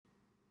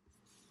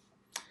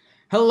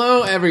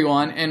Hello,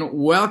 everyone, and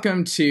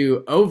welcome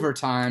to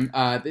Overtime.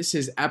 This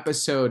is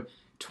episode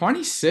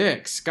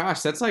 26.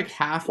 Gosh, that's like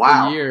half a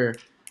Wow. year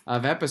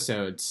of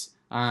episodes.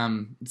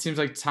 It seems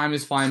like time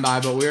is flying by,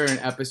 but we're in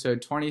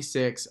episode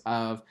 26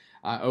 of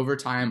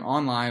Overtime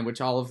Online, which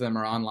all of them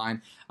are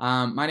online.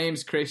 My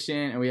name's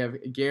Christian, and we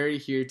have Gary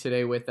here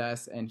today with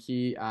us, and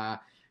he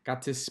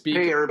got to speak.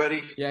 Hey,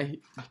 everybody. Yeah,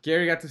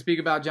 Gary got to speak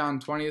about John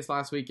 20 this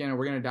last weekend, and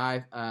we're going to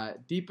dive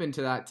deep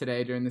into that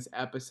today during this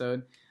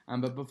episode.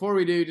 But before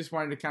we do, just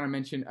wanted to kind of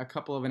mention a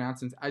couple of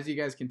announcements. As you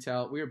guys can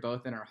tell, we are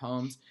both in our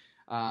homes.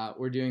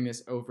 We're doing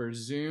this over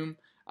Zoom,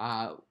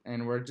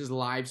 and we're just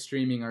live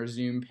streaming our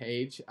Zoom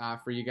page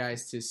for you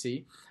guys to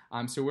see.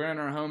 So we're in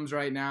our homes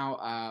right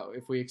now.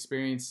 If we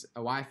experience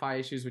Wi-Fi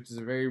issues, which is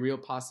a very real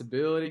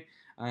possibility,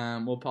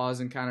 we'll pause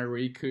and kind of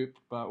recoup,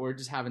 but we're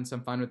just having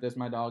some fun with this.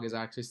 My dog is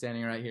actually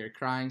standing right here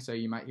crying, so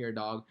you might hear a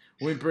dog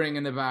whimpering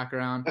in the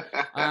background.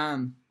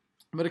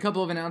 But a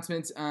couple of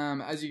announcements.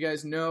 As you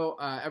guys know,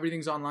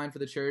 everything's online for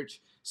the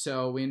church,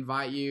 so we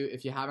invite you,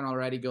 if you haven't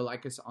already, go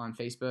like us on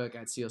Facebook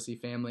at CLC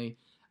Family.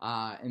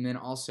 And then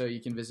also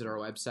you can visit our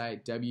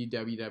website,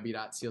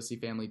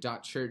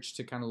 www.clcfamily.church,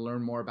 to kind of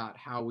learn more about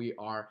how we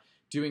are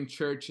doing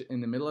church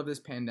in the middle of this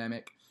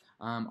pandemic.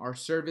 Our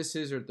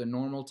services are at the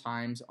normal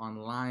times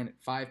online at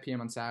 5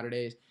 p.m. on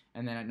Saturdays,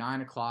 and then at 9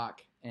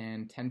 o'clock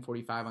and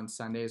 10:45 on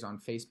Sundays on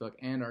Facebook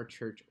and our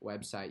church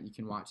website. You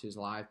can watch us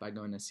live by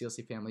going to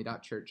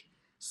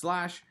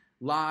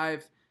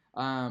clcfamily.church/live.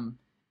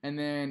 And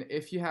then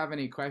if you have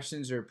any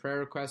questions or prayer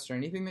requests or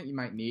anything that you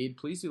might need,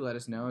 please do let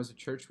us know. As a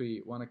church,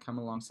 we want to come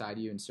alongside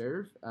you and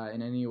serve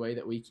in any way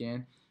that we can.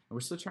 And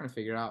we're still trying to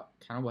figure out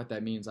kind of what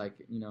that means. Like,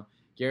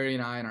 Gary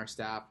and I and our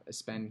staff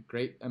spend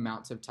great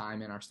amounts of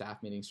time in our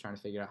staff meetings trying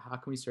to figure out how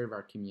can we serve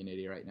our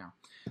community right now.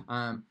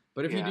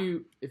 But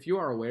if you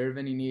are aware of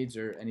any needs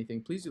or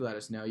anything, please do let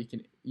us know. You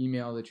can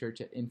email the church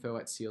at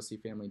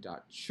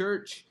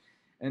info@clcfamily.church.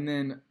 And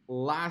then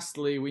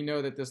lastly, we know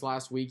that this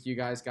last week you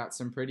guys got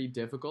some pretty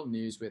difficult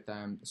news with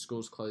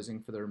schools closing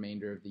for the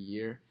remainder of the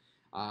year.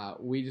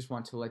 We just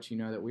want to let you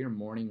know that we are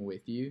mourning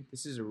with you.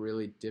 This is a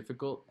really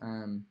difficult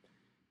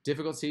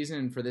season,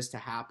 and for this to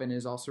happen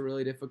is also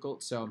really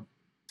difficult. So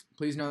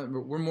please know that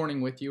we're mourning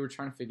with you. We're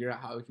trying to figure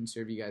out how we can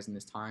serve you guys in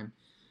this time.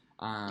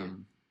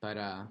 But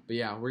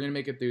yeah, we're going to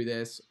make it through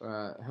this.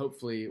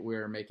 Hopefully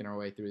we're making our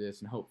way through this,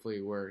 and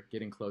hopefully we're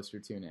getting closer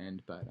to an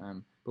end. But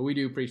we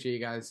do appreciate you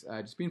guys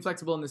just being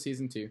flexible in the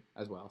season too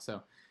as well.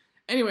 So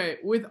anyway,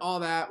 with all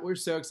that, we're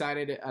so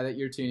excited that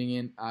you're tuning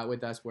in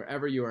with us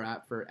wherever you are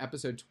at for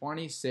episode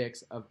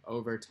 26 of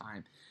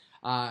Overtime.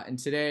 And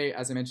today,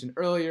 as I mentioned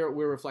earlier,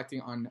 we're reflecting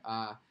on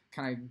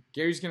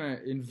Gary's going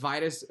to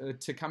invite us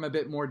to come a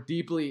bit more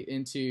deeply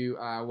into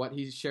what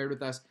he shared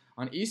with us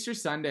on Easter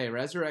Sunday,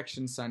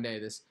 Resurrection Sunday,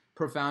 this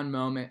profound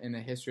moment in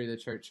the history of the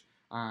church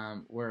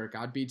where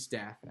God beats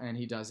death, and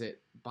he does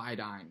it by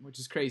dying, which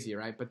is crazy,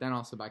 right? But then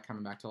also by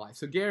coming back to life.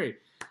 So Gary,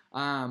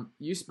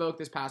 you spoke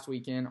this past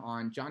weekend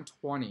on John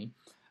 20,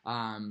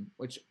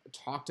 which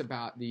talked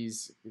about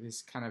this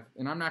kind of,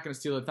 and I'm not going to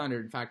steal the thunder.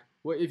 In fact,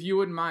 if you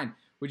wouldn't mind,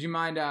 would you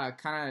mind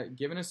kind of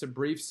giving us a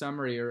brief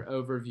summary or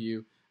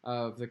overview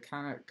of the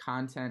kind of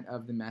content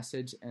of the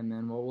message, and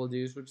then what we'll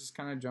do is we'll just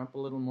kind of jump a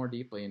little more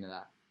deeply into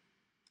that.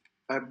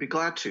 I'd be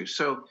glad to.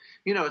 So,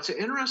 it's an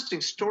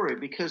interesting story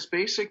because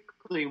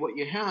basically what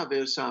you have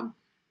is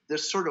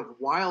this sort of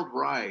wild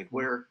ride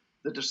where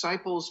the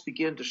disciples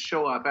begin to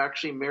show up.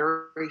 Actually,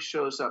 Mary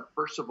shows up,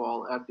 first of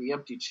all, at the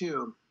empty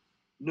tomb,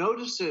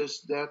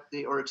 notices that at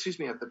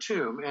the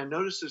tomb, and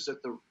notices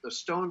that the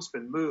stone's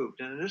been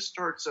moved. And this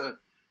starts a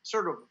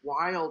sort of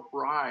wild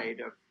ride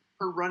of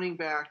her running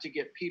back to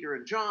get Peter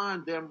and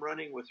John, them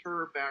running with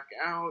her back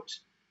out,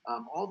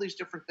 all these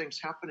different things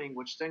happening,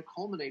 which then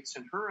culminates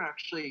in her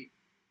actually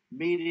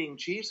meeting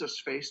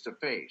Jesus face to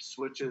face,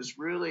 which is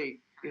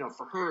really,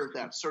 for her,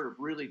 that sort of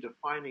really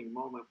defining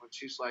moment when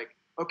she's like,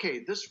 okay,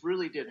 this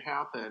really did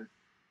happen.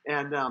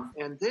 And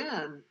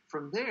then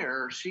from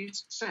there,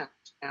 she's sent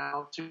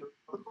out to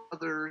the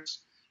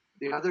brothers,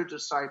 the other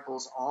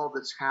disciples, all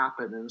that's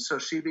happened. And so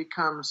she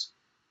becomes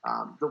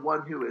the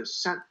one who is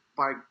sent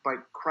by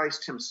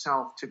Christ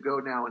himself to go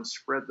now and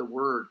spread the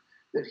word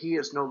that he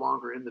is no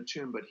longer in the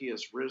tomb, but he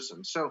has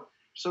risen. So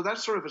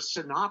that's sort of a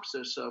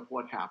synopsis of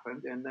what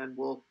happened, and then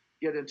we'll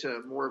get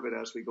into more of it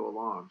as we go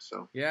along.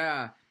 So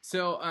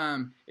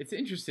it's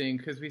interesting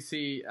because we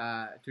see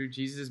through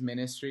Jesus'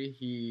 ministry,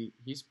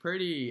 he's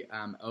pretty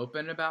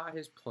open about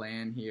his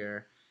plan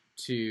here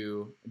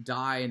to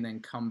die and then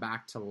come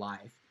back to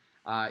life.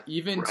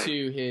 Even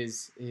to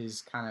his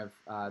kind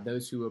of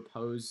those who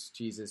oppose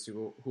Jesus,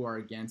 who are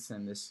against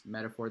him, this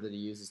metaphor that he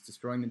uses,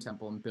 destroying the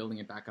temple and building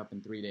it back up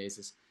in 3 days,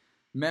 this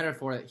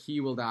metaphor that he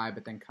will die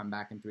but then come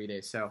back in 3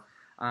 days. So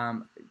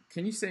can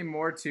you say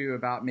more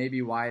about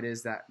maybe why it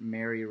is that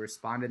Mary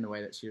responded in the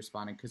way that she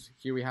responded? Because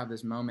here we have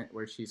this moment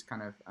where she's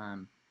kind of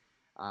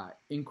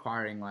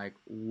inquiring, like,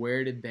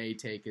 where did they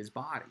take his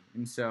body?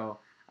 And so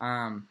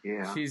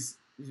she's,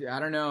 I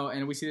don't know,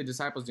 and we see the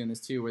disciples doing this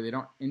too, where they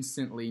don't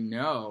instantly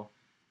know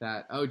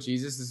that, oh,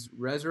 Jesus is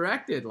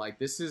resurrected, like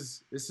this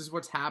is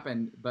what's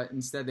happened, but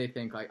instead they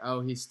think like,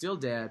 oh, he's still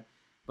dead,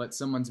 but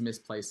someone's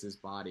misplaced his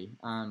body.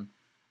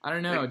 I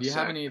don't know. Do you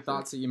have any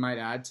thoughts that you might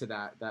add to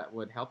that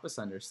would help us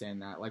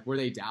understand that? Like, were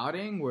they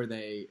doubting? Were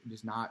they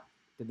just not?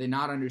 Did they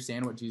not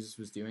understand what Jesus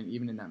was doing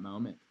even in that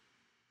moment?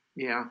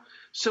 Yeah.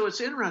 So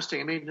it's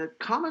interesting. I mean, the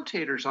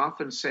commentators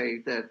often say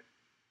that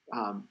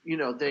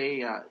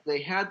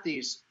they had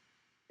these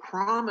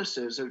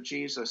promises of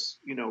Jesus,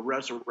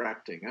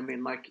 resurrecting. I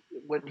mean, like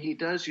when he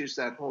does use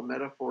that whole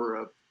metaphor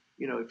of,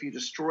 if you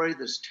destroy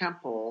this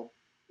temple,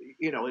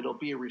 it'll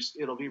be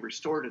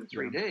restored in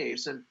 3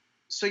 days. And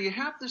so you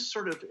have this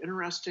sort of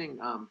interesting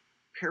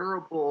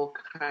parable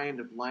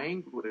kind of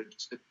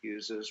language that he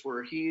uses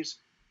where he's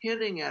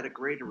hinting at a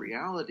greater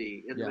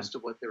reality in the midst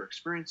of what they're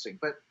experiencing.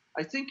 But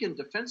I think in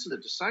defense of the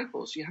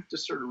disciples, you have to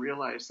sort of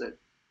realize that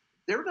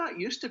they're not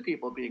used to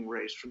people being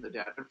raised from the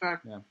dead. In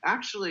fact,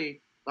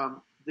 actually,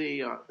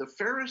 the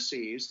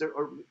Pharisees,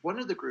 or one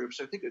of the groups,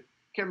 I can't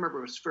remember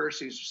if it was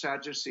Pharisees or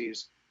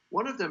Sadducees,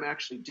 one of them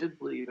actually did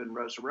believe in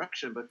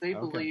resurrection, but they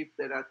believed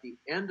that at the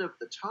end of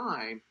the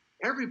time,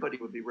 everybody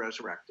would be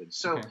resurrected.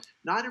 So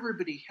not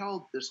everybody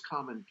held this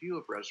common view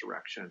of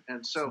resurrection.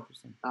 And so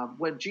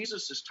when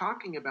Jesus is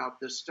talking about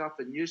this stuff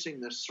and using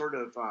this sort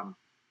of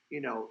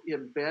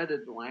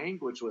embedded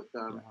language with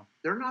them,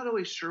 they're not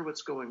always sure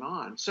what's going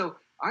on. So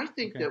I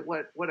think that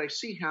what I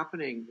see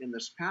happening in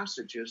this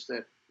passage is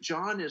that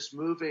John is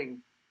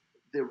moving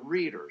the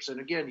readers. And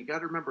again, you got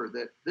to remember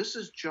that this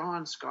is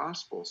John's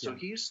gospel. So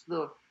he's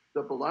the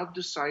beloved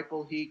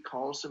disciple, he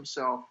calls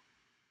himself.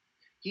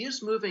 He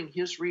is moving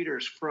his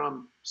readers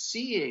from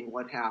seeing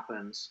what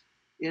happens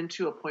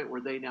into a point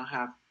where they now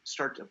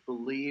start to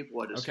believe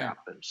what has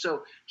happened.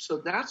 So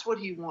that's what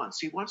he wants.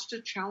 He wants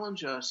to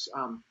challenge us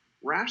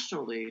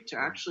rationally to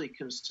actually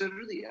consider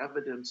the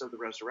evidence of the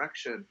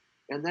resurrection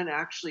and then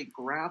actually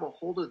grab a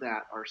hold of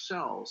that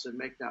ourselves and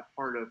make that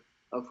part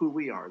of who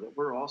we are, that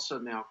we're also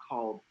now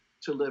called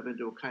to live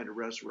into a kind of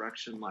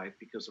resurrection life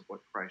because of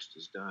what Christ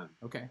has done.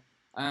 Okay.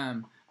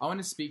 I want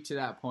to speak to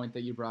that point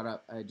that you brought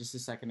up just a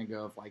second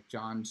ago of like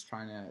John's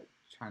trying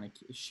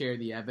to share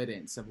the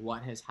evidence of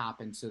what has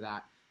happened so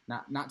that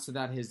not so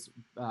that his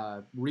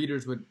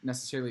readers would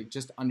necessarily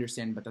just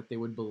understand, but that they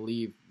would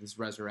believe this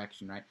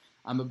resurrection, right?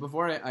 But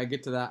before I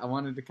get to that, I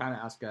wanted to kind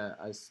of ask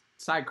a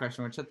side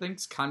question, which I think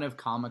is kind of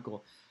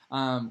comical.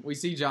 We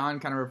see John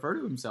kind of refer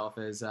to himself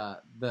as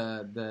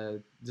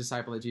the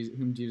disciple that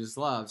whom Jesus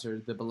loves,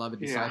 or the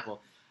beloved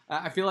disciple.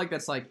 I feel like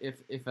that's like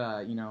if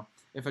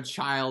a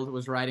child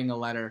was writing a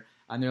letter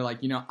and they're like,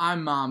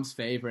 I'm mom's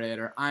favorite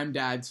or I'm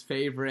dad's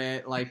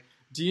favorite, like,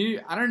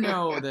 I don't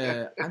know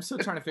I'm still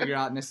trying to figure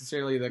out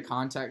necessarily the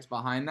context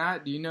behind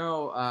that. Do you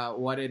know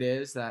what it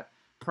is that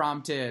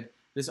prompted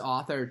this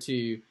author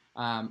to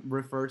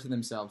refer to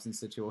themselves in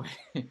such a way?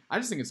 I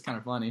just think it's kind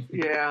of funny.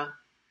 Yeah.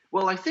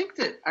 Well, I think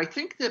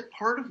that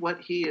part of what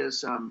he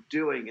is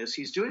doing is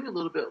he's doing a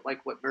little bit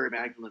like what Mary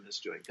Magdalene is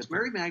doing, because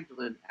Mary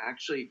Magdalene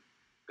actually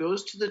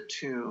goes to the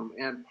tomb,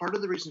 and part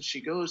of the reason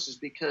she goes is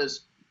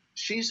because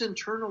she's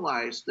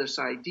internalized this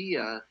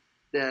idea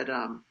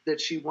that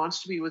she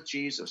wants to be with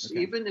Jesus.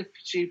 Even if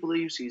she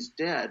believes he's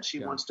dead, she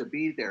wants to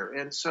be there.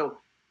 And so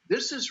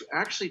this is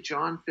actually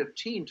John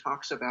 15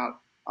 talks about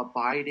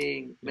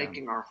abiding,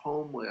 making our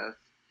home with.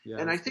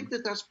 And I think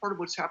that's part of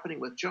what's happening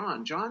with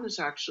John. John has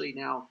actually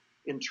now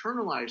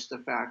internalized the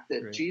fact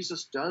that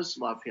Jesus does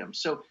love him.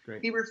 So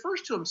he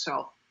refers to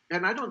himself,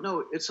 and I don't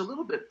know, it's a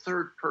little bit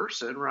third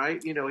person,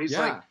 right? He's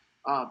like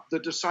the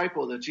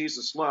disciple that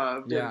Jesus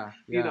loved.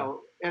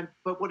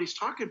 But what he's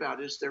talking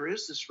about is there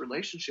is this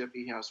relationship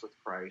he has with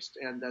Christ,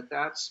 and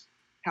that's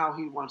how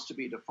he wants to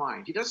be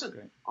defined. He doesn't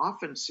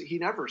he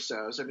never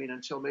says,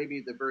 until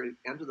maybe the very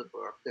end of the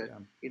book that,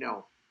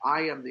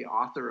 I am the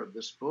author of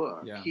this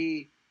book.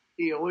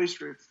 He always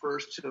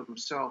refers to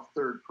himself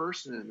third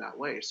person in that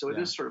way. So it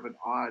is sort of an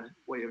odd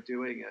way of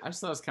doing it. I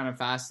just thought it was kind of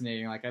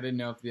fascinating. Like, I didn't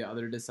know if the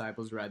other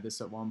disciples read this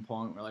at one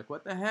point. We're like,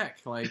 what the heck?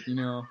 Like,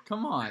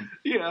 come on.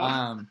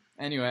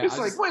 Anyway. It's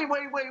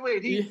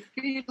wait.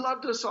 He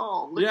loved us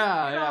all. Get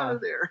out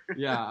of there.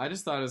 I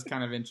just thought it was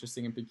kind of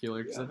interesting and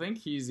peculiar because I think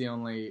he's the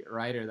only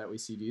writer that we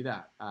see do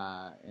that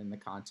in the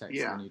context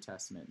of the New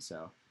Testament.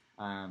 So,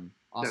 awesome.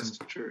 That's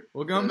true.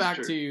 Well, going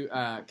back to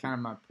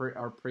kind of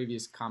our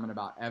previous comment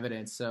about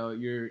evidence. So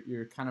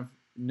you're kind of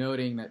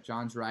noting that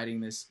John's writing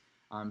this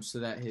so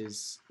that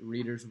his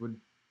readers would,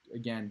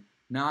 again,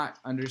 not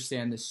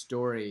understand the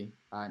story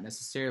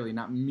necessarily,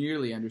 not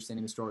merely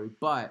understanding the story,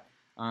 but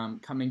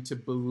coming to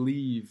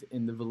believe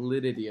in the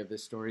validity of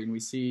this story. And we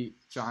see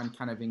John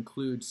kind of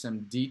include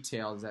some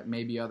details that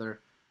maybe other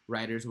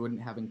writers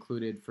wouldn't have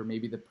included for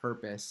maybe the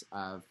purpose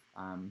of,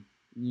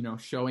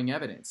 showing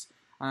evidence.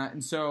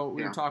 And so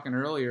we were talking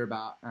earlier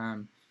about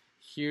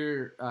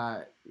here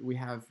we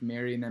have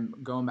Mary and them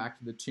going back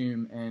to the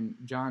tomb, and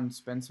John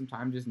spends some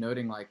time just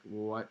noting like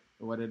what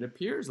it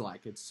appears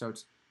like. It's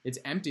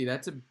empty.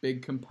 That's a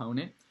big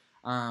component.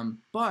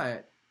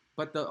 But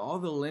but all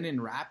the linen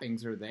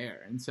wrappings are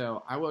there. And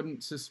so I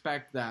wouldn't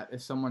suspect that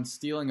if someone's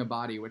stealing a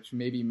body, which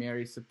maybe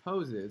Mary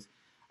supposes,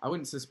 I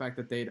wouldn't suspect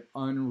that they'd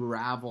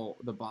unravel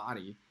the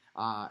body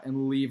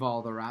and leave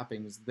all the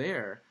wrappings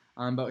there.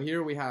 But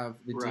here we have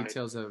the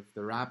details of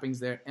the wrappings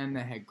there and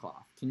the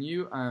headcloth. Can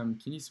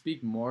you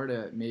speak more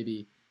to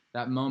maybe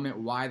that moment,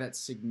 why that's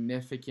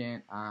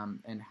significant,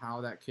 and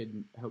how that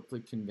could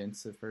hopefully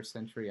convince the first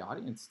century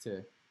audience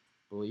to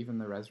believe in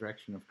the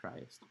resurrection of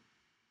Christ?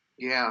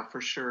 Yeah, for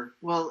sure.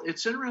 Well,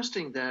 it's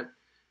interesting that,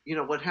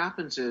 what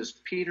happens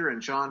is Peter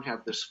and John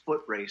have this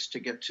foot race to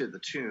get to the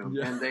tomb,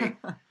 and they,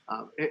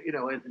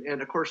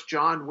 and of course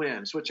John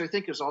wins, which I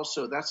think is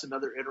also, that's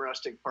another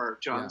interesting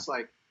part. John's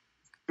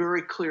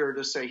very clear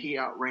to say he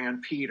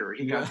outran Peter.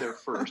 He got there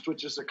first,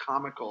 which is a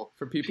comical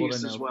for people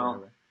piece to know as well.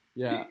 Forever.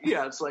 Yeah.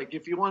 Yeah. It's like,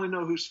 if you want to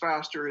know who's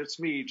faster, it's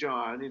me,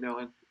 John,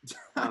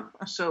 and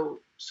so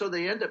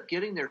they end up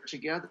getting there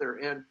together.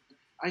 And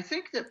I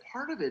think that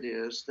part of it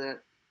is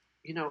that,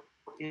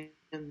 in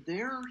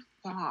their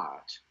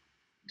thought,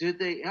 did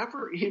they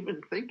ever even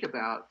think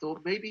about, though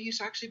maybe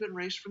he's actually been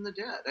raised from the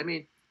dead? I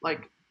mean,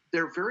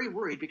 they're very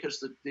worried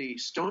because the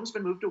stone's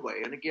been moved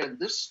away. And again,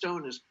 this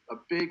stone is a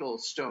big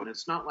old stone.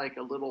 It's not like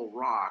a little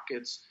rock.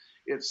 It's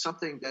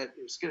something that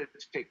is going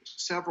to take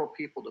several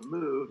people to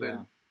move. Yeah.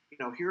 And,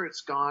 here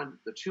it's gone.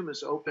 The tomb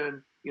is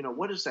open.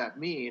 What does that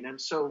mean? And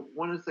so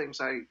one of the things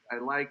I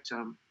liked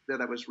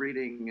that I was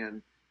reading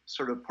and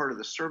sort of part of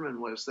the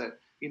sermon was that,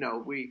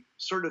 we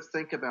sort of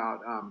think about,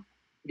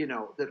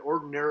 that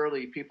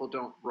ordinarily people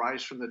don't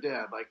rise from the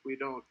dead. Like we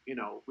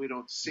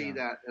don't see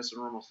that as a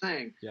normal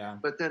thing. Yeah.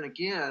 But then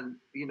again,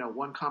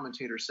 one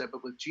commentator said,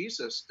 but with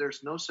Jesus,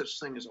 there's no such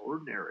thing as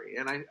ordinary.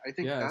 And I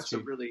think that's a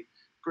really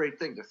great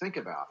thing to think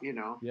about,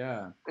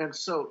 Yeah. And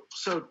so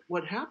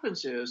what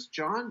happens is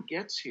John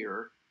gets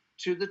here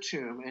to the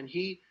tomb and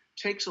he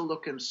takes a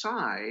look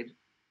inside,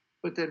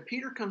 but then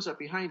Peter comes up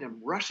behind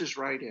him, rushes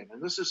right in.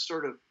 And this is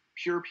sort of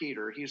pure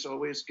Peter. He's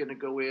always going to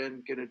go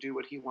in, going to do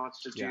what he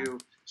wants to do,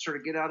 sort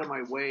of get out of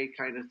my way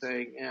kind of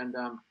thing. And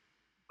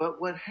but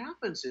what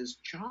happens is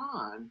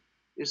John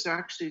is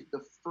actually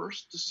the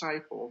first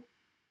disciple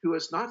who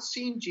has not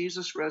seen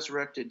Jesus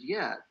resurrected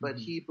yet, but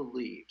he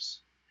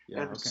believes.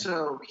 Yeah, and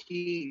so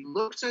he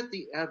looks at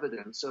the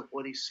evidence of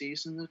what he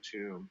sees in the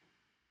tomb,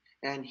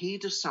 and he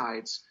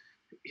decides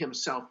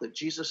himself that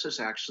Jesus is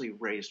actually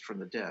raised from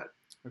the dead.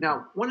 Okay.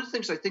 Now, one of the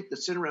things I think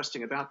that's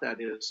interesting about that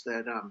is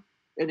that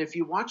and if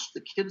you watch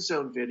the Kids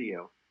Zone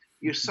video,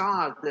 you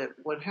saw that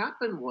what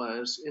happened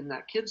was in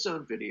that Kids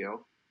Zone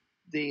video,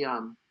 the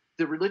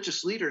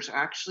religious leaders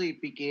actually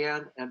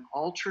began an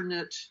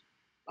alternate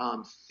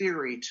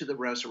theory to the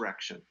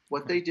resurrection.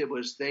 What they did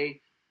was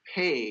they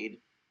paid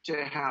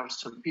to have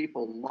some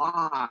people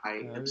lie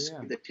and say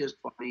that his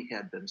body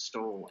had been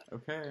stolen.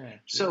 Okay.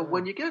 So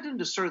when you get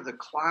into sort of the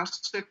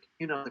classic,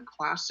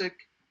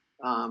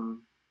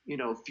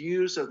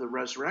 views of the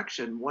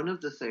resurrection, one of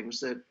the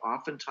things that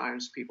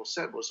oftentimes people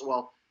said was,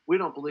 well, we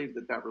don't believe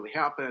that really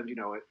happened.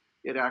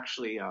 It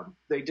actually,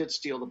 they did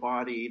steal the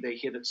body. They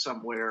hid it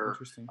somewhere.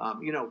 Interesting.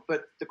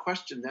 But the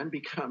question then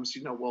becomes,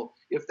 well,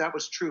 if that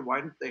was true,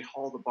 why didn't they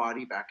haul the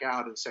body back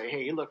out and say,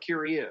 hey, look,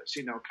 here he is,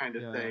 kind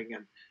of thing.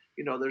 And,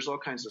 there's all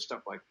kinds of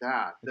stuff like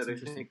that I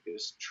think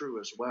is true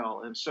as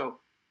well. And so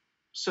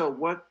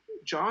what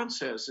John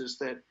says is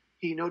that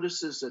he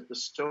notices that the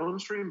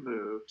stone's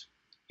removed.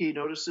 He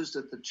notices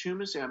that the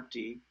tomb is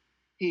empty.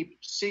 He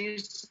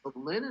sees the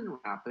linen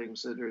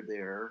wrappings that are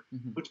there,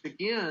 which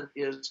again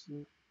is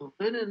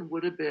linen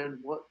would have been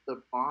what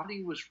the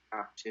body was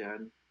wrapped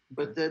in,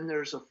 but then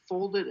there's a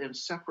folded and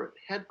separate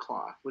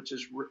headcloth, which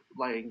is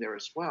laying there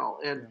as well.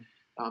 And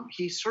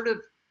he sort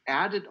of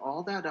added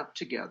all that up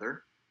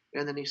together.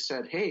 And then he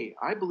said, hey,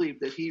 I believe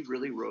that he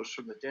really rose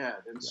from the dead.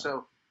 And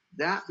so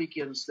that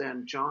begins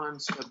then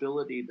John's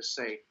ability to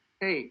say,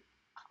 hey,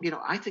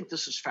 I think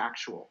this is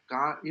factual.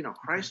 God,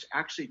 Christ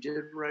actually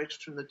did rise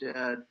from the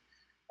dead.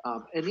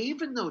 And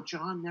even though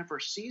John never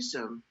sees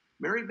him,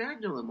 Mary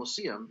Magdalene will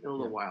see him in a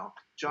little while.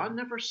 John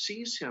never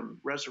sees him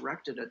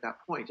resurrected at that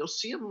point. He'll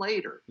see him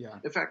later. Yeah.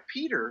 In fact,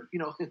 Peter,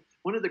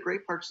 one of the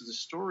great parts of the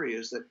story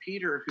is that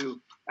Peter,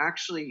 who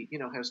actually,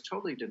 has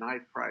totally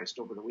denied Christ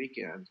over the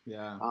weekend,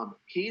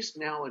 he's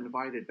now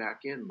invited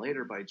back in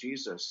later by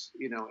Jesus,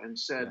 and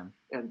said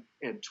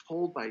and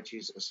told by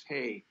Jesus,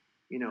 hey,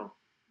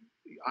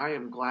 I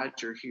am glad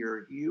you're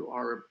here. You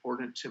are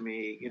important to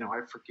me. I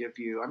forgive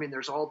you. I mean,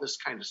 there's all this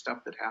kind of stuff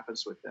that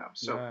happens with them.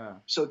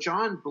 So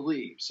John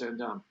believes. And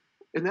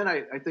then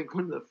I think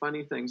one of the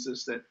funny things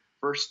is that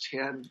verse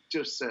 10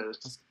 just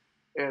says,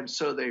 and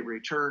so they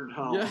returned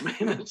home. Yeah.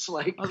 And it's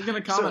like, I was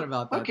going to comment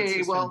about that.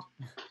 Okay, well,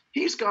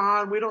 he's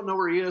gone. We don't know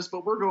where he is,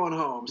 but we're going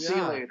home. See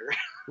you later.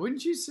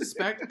 Wouldn't you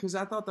suspect, because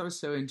I thought that was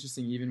so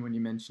interesting even when you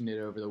mentioned it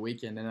over the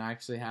weekend, and I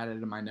actually had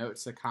it in my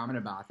notes to comment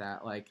about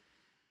that. Like,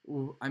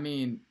 I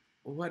mean,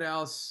 what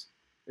else?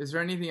 Is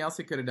there anything else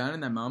they could have done in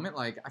that moment?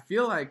 Like, I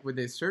feel like, would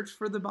they search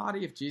for the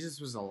body if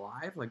Jesus was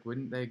alive? Like,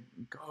 wouldn't they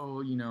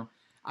go,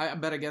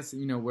 I guess,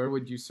 where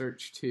would you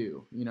search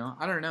to?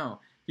 I don't know.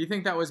 Do you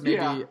think that was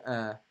maybe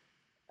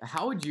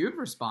How would you have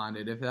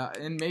responded if that?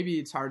 And maybe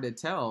it's hard to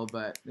tell,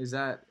 but is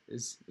that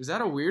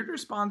a weird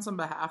response on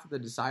behalf of the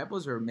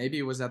disciples, or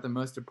maybe was that the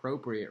most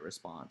appropriate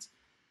response?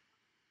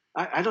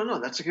 I don't know.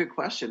 That's a good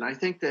question. I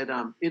think that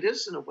it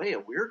is, in a way, a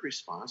weird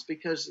response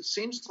because it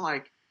seems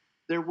like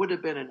there would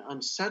have been an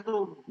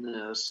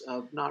unsettledness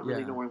of not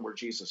really Yeah, knowing where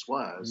Jesus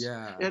was.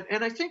 yeah,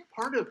 And I think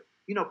part of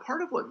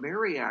what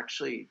Mary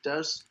actually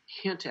does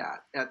hint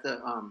at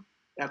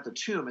the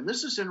tomb, and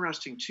this is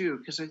interesting too,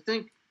 because I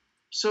think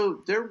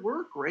so there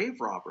were grave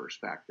robbers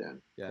back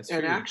then, yeah. That's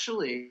and true.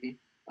 actually,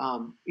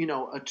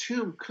 a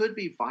tomb could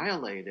be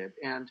violated,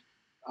 and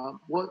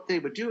what they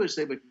would do is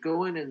they would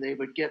go in and they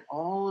would get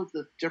all of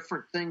the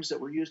different things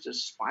that were used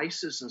as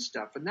spices and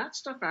stuff, and that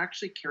stuff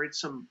actually carried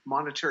some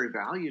monetary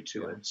value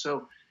to Yeah. it.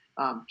 So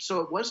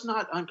it was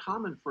not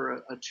uncommon for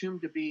a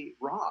tomb to be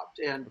robbed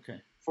and Okay.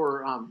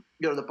 for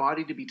the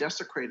body to be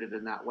desecrated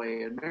in that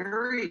way. And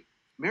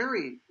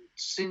Mary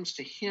seems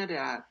to hint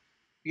at,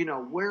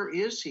 where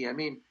is he? I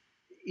mean,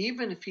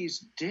 even if he's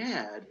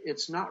dead,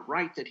 it's not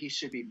right that he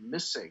should be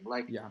missing.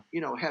 Like, Yeah.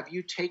 have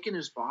you taken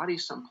his body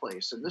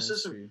someplace? And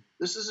That's true.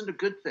 this isn't a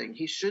good thing.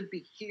 He should be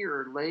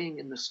here laying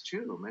in this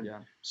tomb. And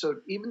Yeah. so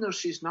even though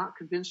she's not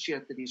convinced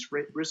yet that he's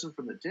risen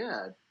from the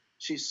dead,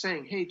 she's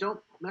saying, hey,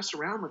 don't mess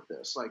around with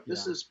this. Like,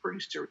 this Yeah. is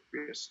pretty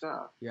serious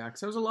stuff. Yeah,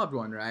 because it was a loved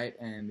one, right?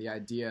 And the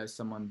idea of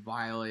someone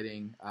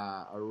violating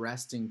a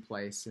resting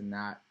place in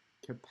that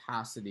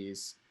capacity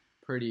is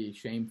pretty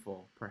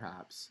shameful,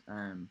 perhaps.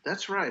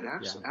 That's right. Yeah,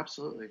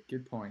 Absolutely.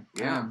 good point.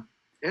 Yeah.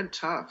 And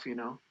tough.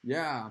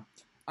 Yeah.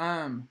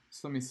 So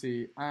let me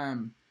see.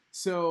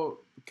 So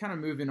kind of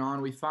moving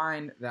on, we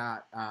find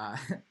that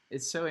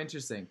it's so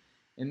interesting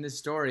in this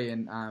story,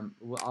 and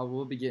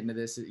we'll be getting to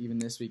this even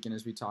this weekend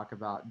as we talk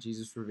about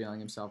Jesus revealing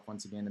himself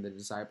once again to the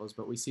disciples.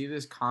 But we see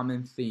this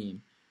common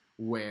theme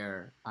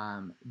where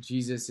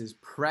Jesus is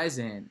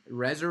present,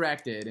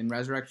 resurrected in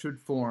resurrected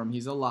form.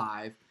 He's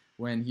alive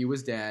when he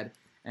was dead,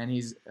 and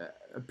he's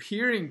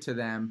appearing to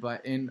them,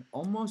 but in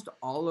almost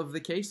all of the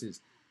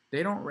cases,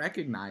 they don't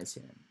recognize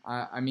him.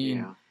 I mean,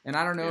 Yeah. and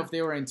I don't know Yeah. if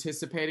they were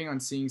anticipating on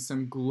seeing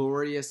some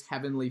glorious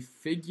heavenly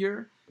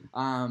figure,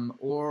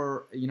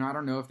 or I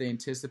don't know if they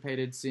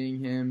anticipated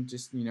seeing him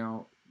just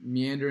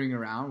meandering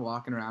around,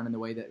 walking around in the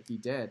way that he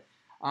did.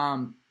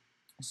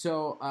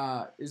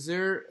 So is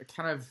there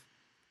kind of,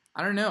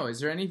 I don't know, is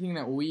there anything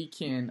that we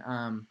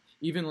can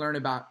even learn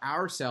about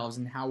ourselves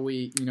and how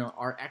we,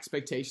 our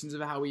expectations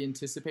of how we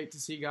anticipate to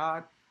see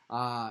God,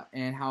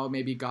 and how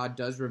maybe God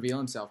does reveal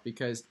himself?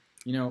 Because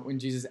when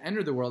Jesus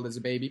entered the world as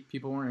a baby,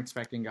 people weren't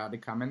expecting God to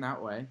come in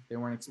that way. They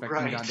weren't expecting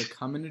Right. God to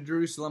come into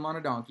Jerusalem on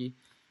a donkey.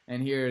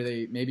 And here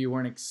they maybe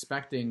weren't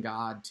expecting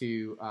God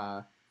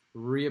to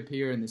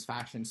reappear in this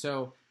fashion.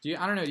 So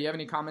I don't know, do you have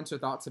any comments or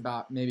thoughts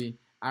about maybe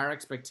our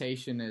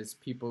expectation as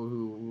people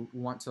who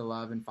want to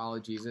love and follow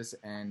Jesus,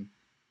 and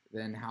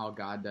then how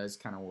God does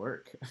kind of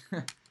work?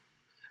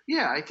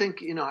 Yeah, I think,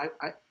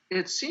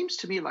 it seems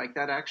to me like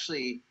that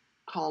actually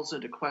calls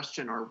into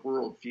question our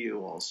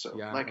worldview also.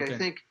 Yeah, Like, okay. I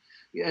think,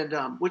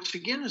 and which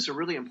again is a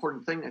really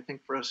important thing, I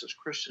think, for us as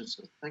Christians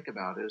to think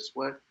about is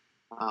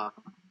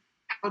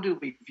how do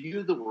we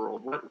view the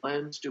world? What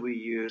lens do we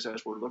use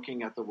as we're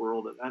looking at the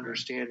world and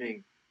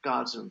understanding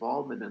God's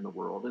involvement in the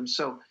world? And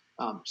so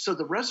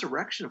the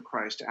resurrection of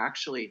Christ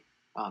actually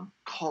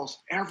calls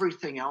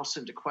everything else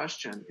into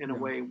question in a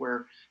way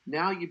where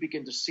now you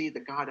begin to see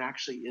that God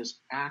actually is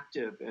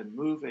active and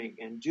moving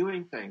and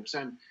doing things.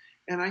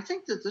 And I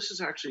think that this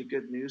is actually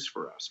good news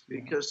for us,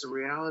 because the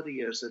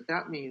reality is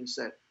that means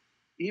that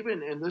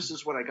even, and this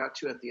is what I got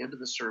to at the end of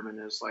the sermon,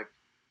 is like,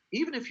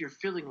 even if you're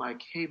feeling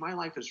like, hey, my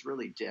life is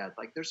really dead,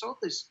 like there's all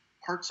these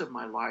parts of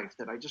my life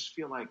that I just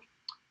feel like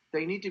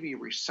they need to be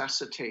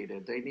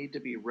resuscitated. They need to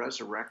be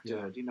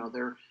resurrected. Yeah.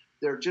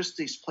 They're just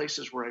these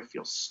places where I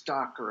feel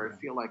stuck, or I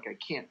feel like I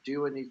can't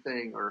do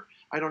anything, or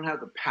I don't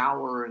have the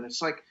power. And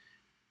it's like,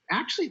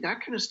 actually,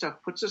 that kind of stuff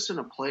puts us in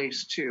a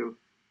place to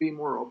be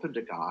more open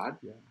to God.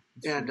 Yeah.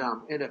 And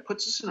it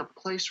puts us in a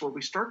place where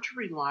we start to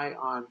rely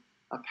on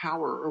a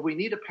power, or we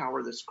need a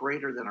power that's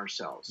greater than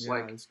ourselves.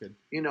 Yeah, that's good.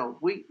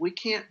 We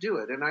can't do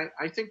it. And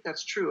I think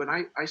that's true. And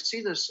I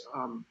see this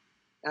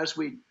as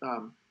we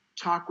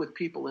talk with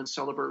people in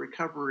Celebrate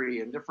Recovery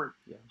and different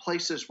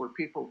places where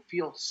people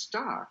feel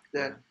stuck,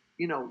 that,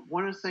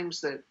 one of the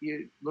things that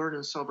you learn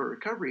in Celebrate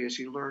Recovery is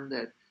you learn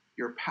that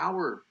you're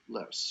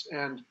powerless,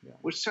 and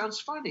which sounds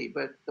funny,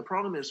 but the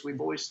problem is we've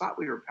always thought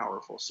we were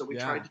powerful. So we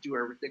tried to do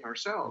everything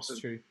ourselves.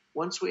 That's true.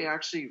 Once we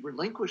actually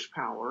relinquish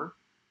power,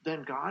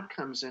 then God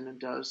comes in and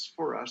does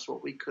for us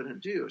what we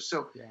couldn't do.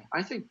 So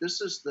I think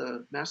this is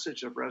the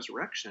message of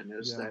resurrection,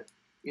 is that,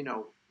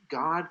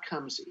 God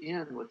comes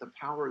in with a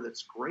power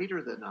that's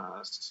greater than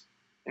us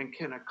and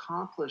can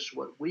accomplish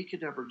what we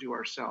could never do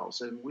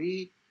ourselves. And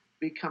we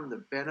become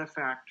the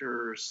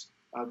benefactors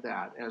of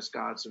that as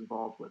God's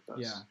involved with us.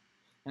 Yeah.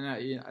 And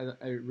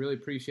I really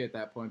appreciate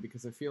that point,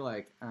 because I feel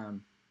like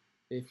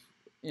if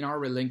in our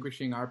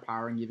relinquishing our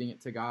power and giving it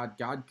to God,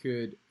 God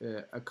could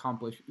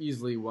accomplish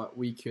easily what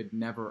we could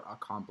never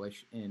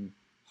accomplish in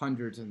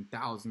hundreds and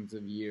thousands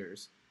of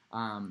years.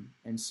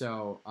 And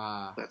so,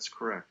 That's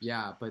correct.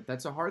 yeah, but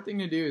that's a hard thing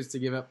to do, is to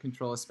give up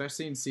control,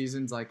 especially in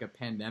seasons like a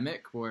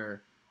pandemic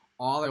where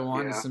all I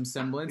want is some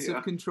semblance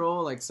of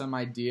control, like some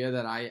idea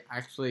that I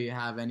actually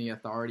have any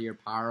authority or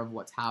power of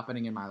what's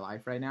happening in my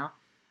life right now.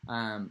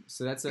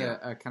 So that's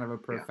a kind of a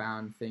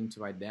profound thing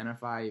to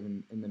identify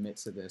even in the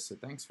midst of this. So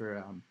thanks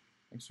for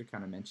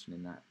kind of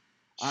mentioning that.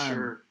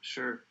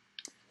 Sure.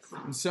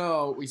 And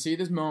so we see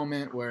this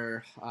moment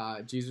where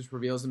Jesus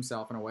reveals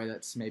himself in a way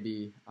that's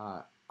maybe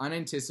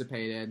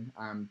unanticipated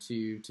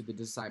to the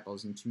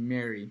disciples and to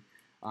Mary.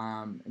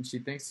 And she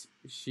thinks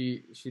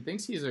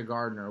he's a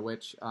gardener,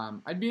 which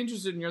I'd be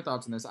interested in your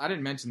thoughts on this. I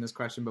didn't mention this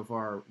question before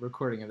our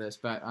recording of this,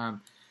 but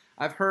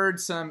I've heard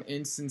some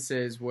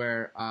instances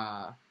where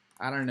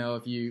I don't know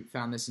if you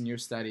found this in your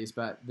studies,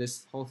 but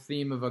this whole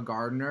theme of a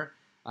gardener,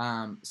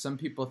 some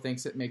people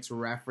thinks it makes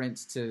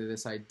reference to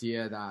this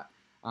idea that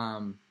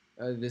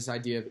this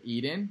idea of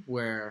Eden,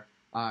 where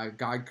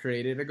God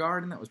created a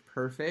garden that was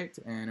perfect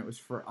and it was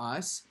for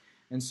us,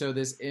 and so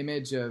this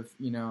image of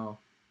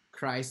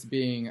Christ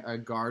being a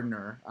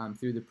gardener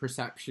through the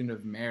perception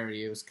of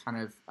Mary, it was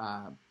kind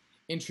of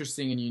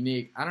interesting and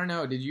unique. I don't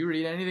know. Did you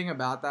read anything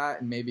about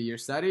that in maybe your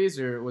studies,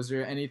 or was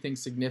there anything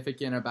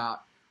significant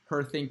about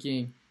her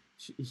thinking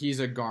he's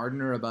a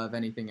gardener above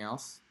anything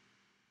else?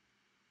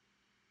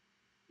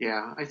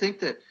 Yeah, I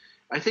think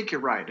you're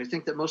right. I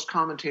think that most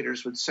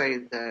commentators would say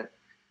that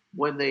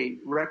when they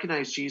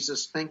recognize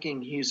Jesus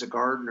thinking he's a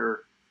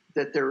gardener,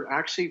 that they're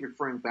actually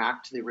referring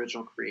back to the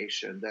original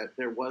creation, that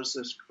there was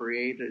this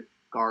created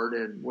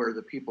garden where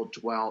the people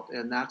dwelt,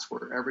 and that's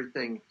where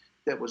everything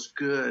that was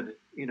good,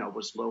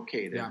 was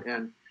located.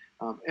 Yeah.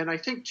 And I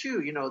think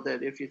too,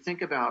 that if you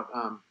think about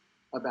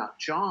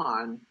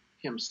John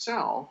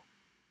himself,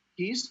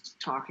 he's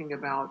talking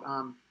about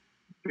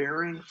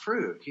bearing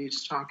fruit.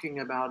 He's talking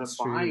about that's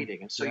abiding.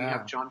 True. And so you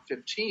have John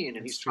 15,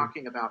 and he's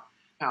talking about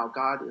how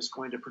God is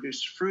going to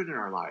produce fruit in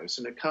our lives,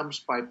 and it comes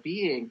by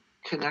being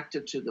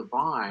connected to the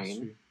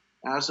vine,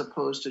 as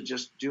opposed to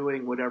just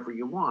doing whatever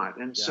you want.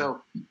 And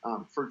so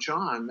for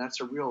John,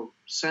 that's a real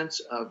sense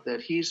of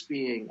that he's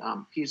being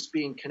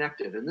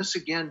connected. And this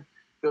again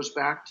goes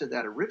back to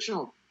that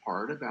original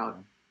part about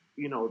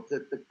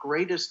that the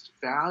greatest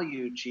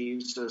value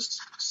Jesus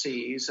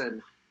sees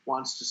and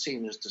wants to see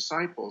in his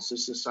disciples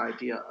is this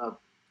idea of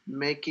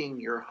making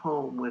your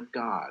home with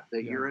God,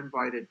 that you're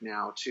invited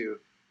now to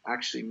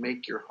actually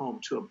make your home,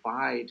 to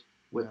abide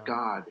with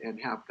God and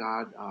have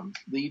God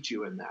lead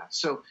you in that.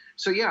 So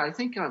yeah, I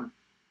think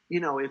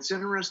it's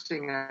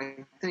interesting.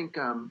 I think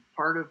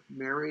part of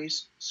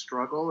Mary's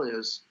struggle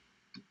is,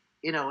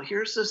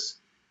 here's this,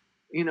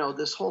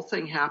 this whole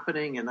thing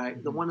happening,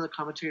 and one of the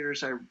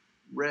commentators I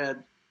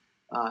read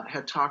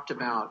had talked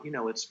about,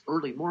 it's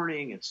early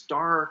morning, it's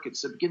dark,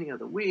 it's the beginning of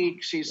the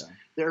week, she's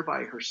there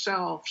by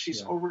herself,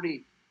 she's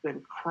already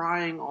been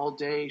crying all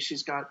day,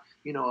 she's got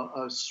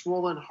a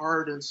swollen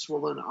heart and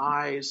swollen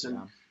eyes, and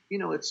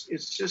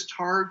it's just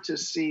hard to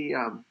see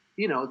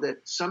that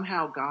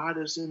somehow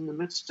God is in the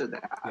midst of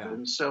that.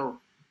 And so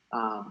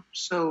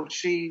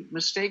she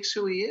mistakes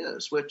who he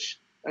is, which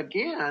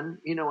again,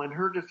 in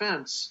her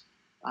defense,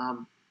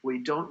 we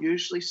don't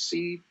usually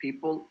see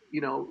people,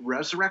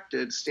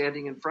 resurrected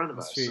standing in front of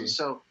us. True.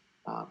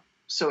 And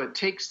so it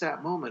takes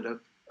that moment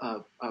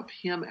of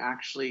him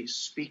actually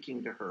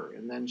speaking to her,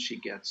 and then she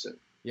gets it.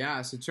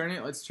 Yeah. So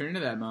let's turn to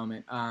that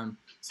moment.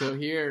 So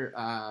here,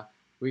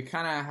 we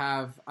kind of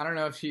have, I don't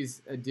know if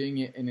she's doing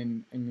it in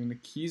an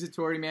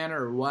accusatory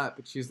manner or what,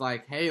 but she's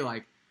like, hey,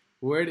 like,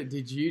 where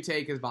did you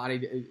take his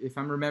body? If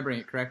I'm remembering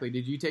it correctly,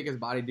 did you take his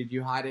body? Did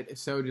you hide it? If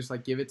so, just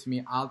like give it to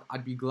me.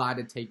 I'd be glad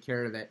to take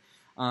care of it.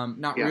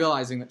 Not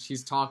realizing that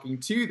she's talking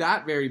to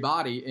that very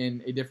body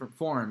in a different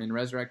form, in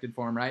resurrected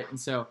form, right? And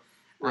so,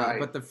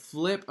 but the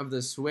flip of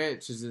the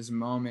switch is this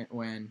moment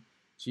when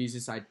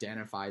Jesus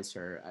identifies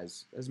her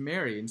as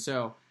Mary. And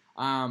so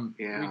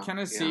we kind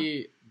of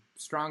see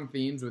strong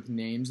themes with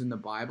names in the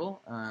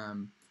Bible,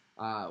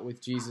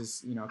 with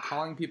Jesus,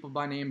 calling people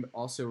by name, but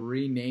also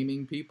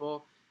renaming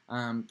people.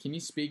 Can you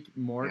speak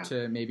more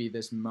to maybe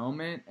this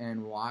moment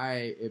and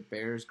why it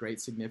bears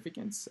great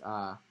significance?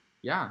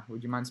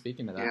 Would you mind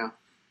speaking to that? Yeah.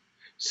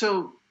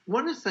 So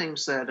one of the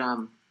things that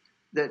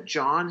that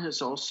John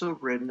has also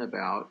written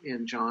about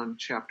in John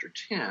chapter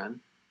 10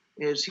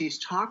 is he's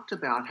talked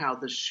about how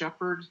the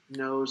shepherd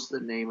knows the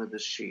name of the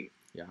sheep.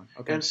 Yeah.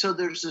 Okay. And so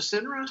there's this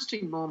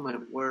interesting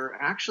moment where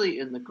actually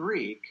in the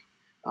Greek,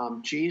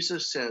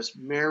 Jesus says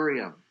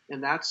Miriam,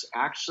 and that's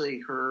actually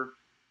her,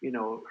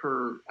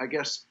 her, I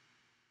guess,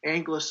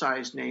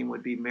 anglicized name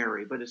would be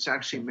Mary, but it's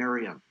actually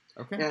Miriam.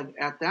 Okay. And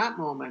at that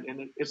moment,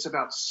 and it's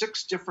about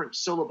 6 different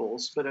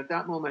syllables, but at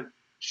that moment,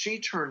 she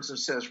turns and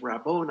says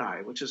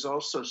Rabboni, which is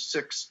also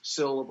 6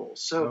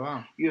 syllables.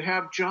 So you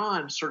have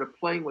John sort of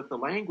playing with the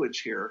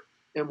language here,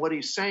 and what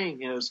he's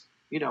saying is,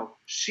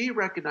 she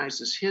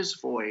recognizes his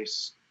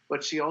voice,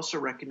 but she also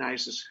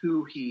recognizes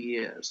who he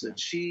is, that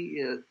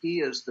he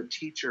is the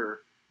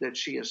teacher that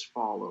she has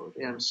followed.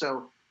 And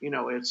so,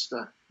 it's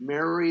the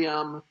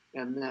Miriam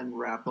and then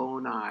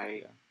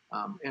Rabboni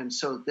And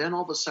so then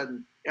all of a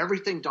sudden,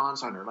 everything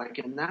dawns on her, like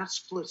in that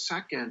split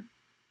second.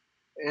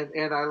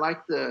 And I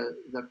like the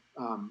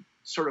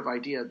sort of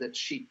idea that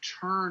she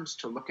turns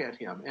to look at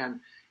him,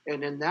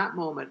 and in that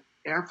moment,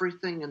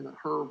 everything in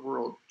her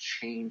world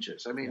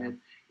changes. I mean,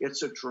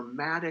 it's a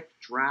dramatic,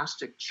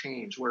 drastic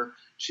change where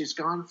she's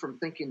gone from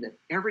thinking that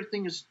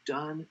everything is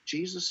done,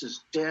 Jesus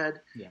is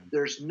dead,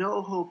 there's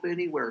no hope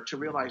anywhere, to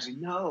realizing,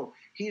 no,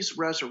 he's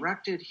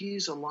resurrected,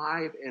 he's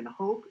alive, and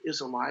hope is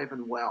alive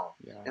and well,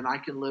 and I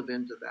can live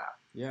into that.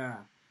 Yeah.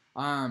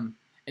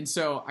 And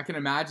so I can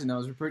imagine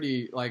those were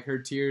pretty, like, her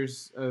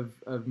tears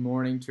of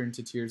mourning turned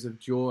to tears of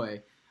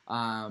joy.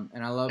 And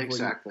I love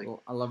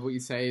what you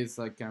say is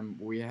like,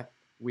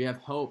 we have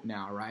hope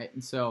now, right?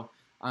 And so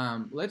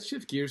let's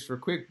shift gears for a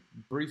quick,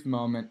 brief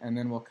moment, and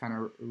then we'll kind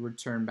of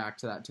return back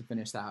to that to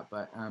finish that.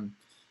 But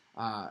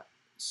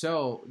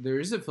so there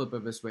is a flip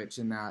of a switch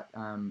in that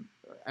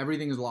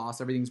everything is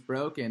lost, everything's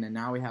broken, and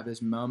now we have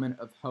this moment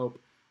of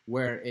hope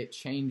where it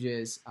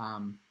changes.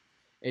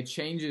 It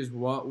changes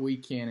what we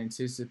can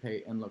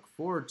anticipate and look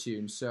forward to.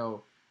 And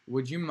so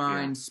would you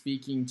mind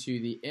speaking to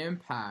the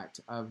impact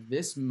of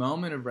this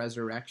moment of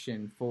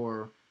resurrection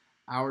for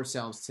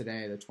ourselves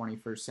today, the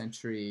 21st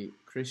century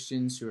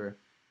Christians who are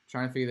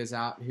trying to figure this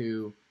out,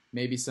 who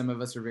maybe some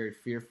of us are very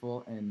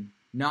fearful and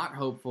not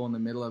hopeful in the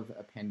middle of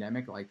a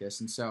pandemic like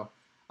this. And so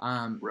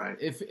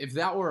if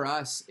that were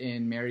us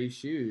in Mary's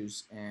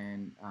shoes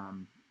and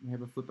we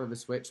have a flip of a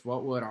switch,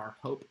 what would our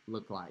hope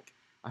look like?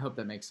 I hope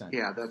that makes sense.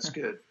 Yeah, that's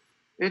good.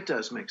 It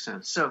does make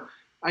sense. So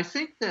I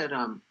think that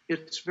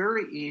it's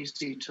very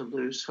easy to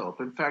lose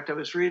hope. In fact, I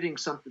was reading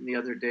something the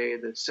other day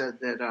that said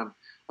that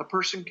a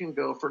person can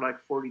go for like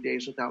 40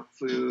 days without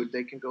food.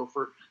 They can go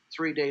for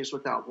 3 days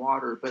without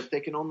water, but they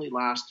can only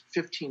last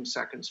 15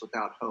 seconds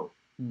without hope.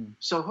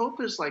 So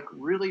hope is like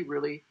really,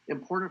 really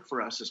important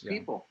for us as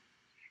people.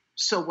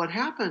 So what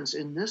happens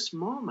in this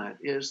moment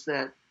is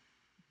that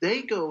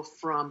they go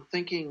from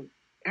thinking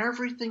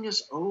everything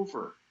is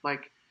over,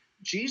 like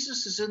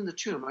Jesus is in the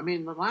tomb. I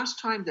mean, the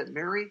last time that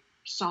Mary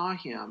saw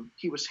him,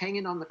 he was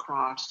hanging on the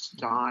cross,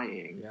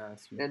 dying.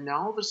 And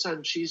now all of a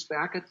sudden she's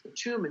back at the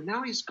tomb, and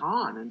now he's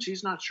gone, and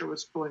she's not sure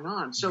what's going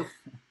on. So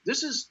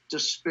this is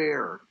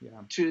despair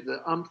to the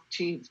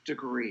umpteenth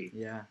degree.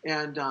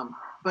 And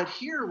but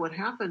here what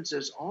happens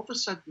is all of a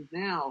sudden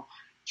now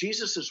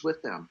Jesus is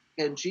with them,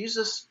 and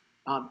Jesus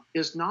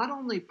is not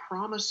only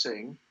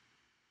promising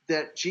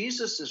that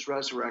Jesus is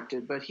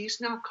resurrected, but he's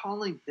now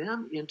calling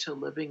them into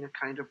living a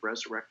kind of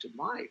resurrected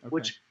life,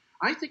 which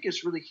I think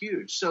is really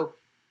huge. So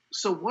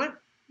what,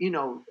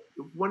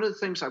 one of the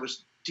things I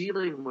was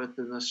dealing with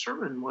in the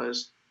sermon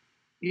was,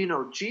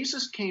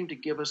 Jesus came to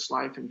give us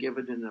life and give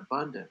it in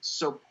abundance.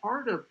 So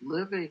part of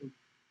living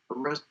a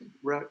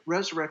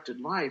resurrected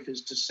life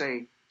is to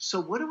say,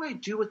 so what do I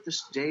do with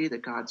this day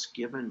that God's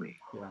given me?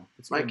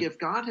 Like if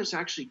God has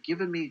actually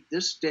given me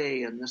this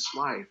day and this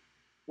life,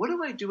 what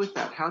do I do with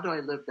that? How do I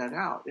live that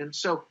out? And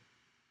so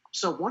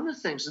one of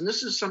the things, and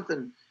this is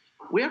something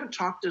we haven't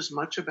talked as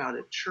much about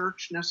at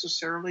church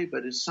necessarily,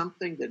 but it's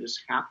something that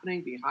is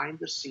happening behind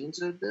the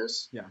scenes of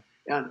this.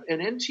 And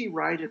N.T.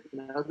 Wright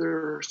and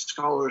other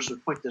scholars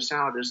would point this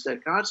out, is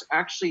that God's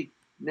actually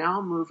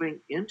now moving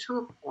into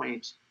a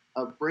point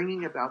of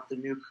bringing about the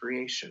new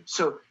creation.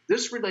 So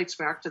this relates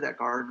back to that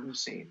garden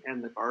scene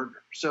and the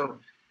gardener. So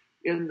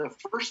in the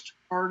first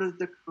part of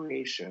the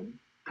creation,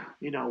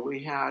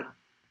 we had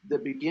the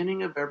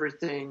beginning of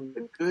everything,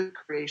 the good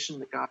creation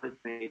that God had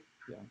made.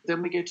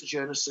 Then we get to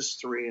Genesis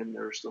 3, and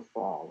there's the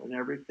fall, and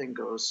everything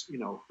goes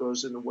in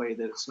a way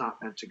that it's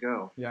not meant to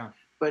go.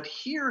 But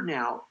here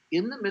now,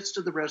 in the midst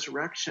of the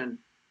resurrection,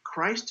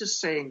 Christ is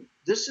saying,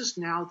 this is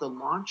now the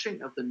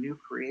launching of the new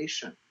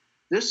creation.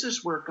 This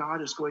is where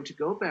God is going to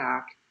go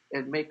back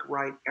and make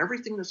right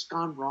everything that's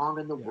gone wrong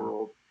in the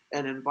world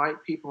and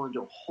invite people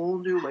into a whole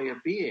new way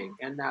of being.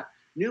 And that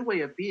new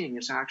way of being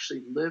is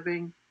actually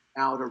living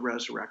out a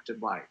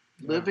resurrected life,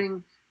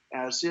 living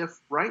as if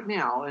right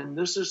now, and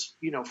this is,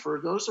 for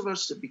those of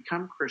us that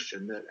become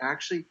Christian, that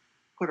actually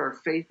put our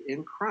faith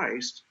in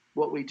Christ,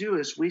 what we do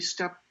is we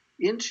step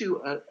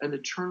into an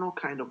eternal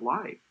kind of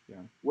life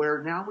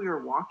where now we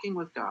are walking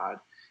with God.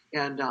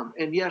 And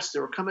yes,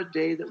 there will come a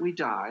day that we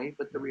die,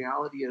 but the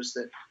reality is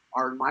that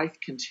our life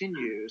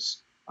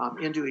continues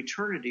into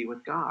eternity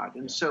with God.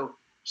 And so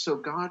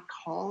God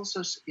calls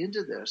us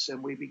into this,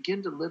 and we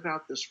begin to live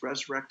out this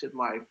resurrected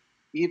life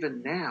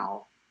even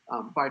now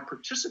by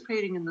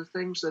participating in the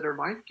things that are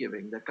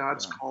life-giving that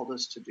God's called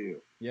us to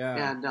do.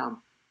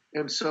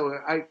 And so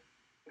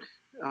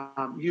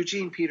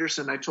Eugene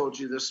Peterson, I told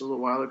you this a little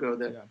while ago,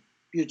 that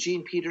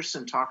Eugene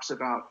Peterson talks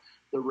about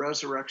the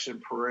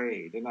resurrection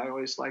parade, and I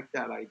always like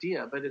that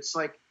idea. But it's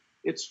like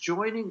it's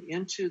joining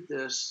into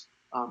this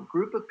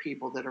group of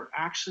people that are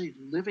actually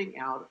living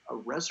out a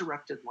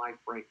resurrected life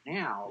right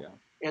now,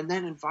 and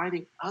then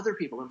inviting other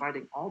people,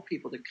 inviting all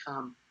people to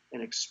come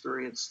and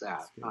experience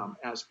that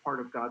as part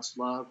of God's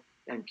love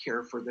and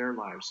care for their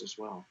lives as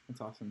well.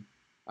 That's awesome.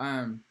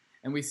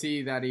 And we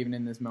see that even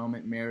in this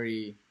moment,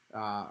 Mary,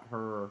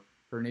 her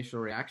her initial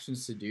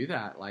reactions to do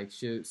that. Like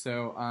kind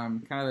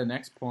of the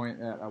next point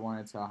that I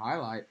wanted to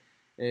highlight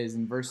is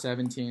in verse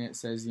 17. It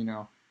says,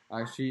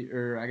 I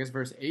guess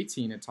verse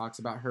 18, it talks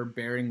about her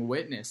bearing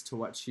witness to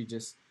what she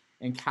just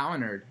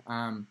encountered.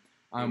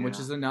 Which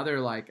is another,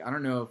 like, I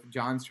don't know if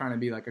John's trying to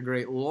be like a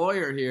great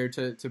lawyer here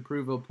to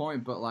prove a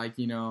point, but like,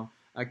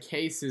 a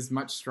case is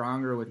much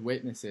stronger with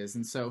witnesses.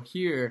 And so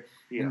here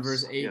in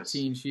verse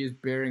 18, she is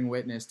bearing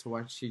witness to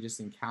what she just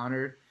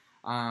encountered.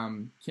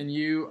 Can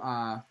you,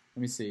 let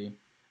me see.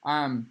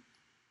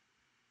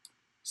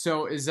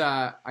 So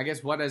I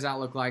guess, what does that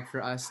look like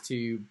for us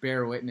to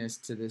bear witness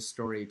to this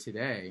story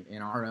today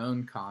in our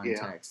own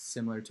context,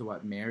 similar to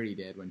what Mary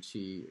did when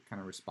she kind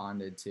of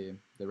responded to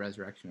the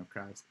resurrection of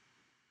Christ?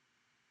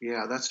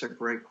 Yeah, that's a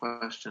great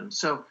question.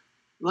 So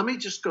let me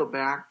just go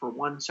back for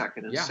 1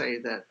 second and say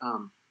that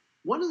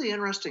one of the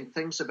interesting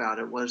things about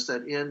it was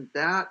that in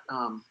that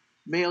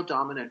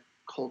male-dominant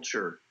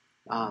culture,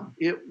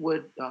 it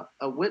would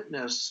a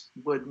witness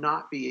would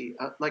not be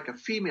like a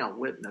female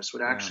witness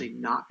would actually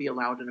not be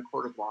allowed in a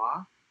court of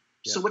law.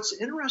 So what's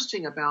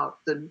interesting about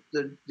the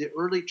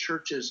early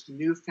church's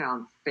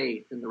newfound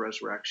faith in the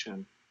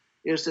resurrection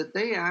is that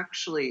they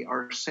actually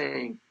are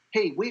saying,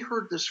 hey, we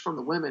heard this from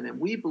the women and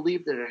we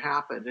believe that it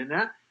happened. And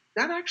that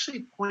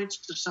actually points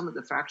to some of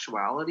the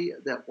factuality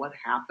that what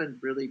happened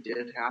really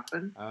did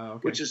happen,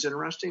 which is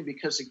interesting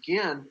because,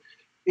 again,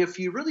 if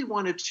you really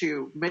wanted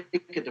to make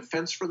a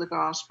defense for the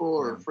gospel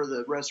or for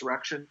the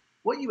resurrection,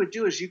 what you would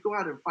do is you go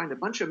out and find a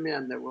bunch of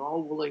men that were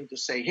all willing to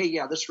say, hey,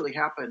 yeah, this really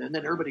happened. And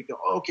then everybody go,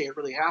 oh, okay, it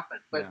really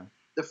happened. But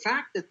the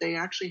fact that they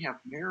actually have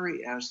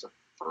Mary as the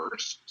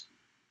first,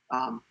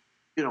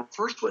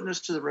 first witness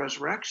to the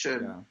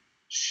resurrection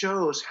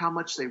shows how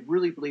much they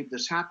really believe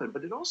this happened.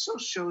 But it also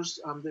shows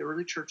the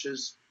early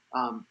church's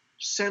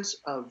sense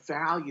of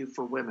value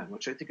for women,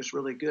 which I think is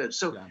really good.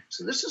 So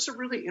this is a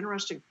really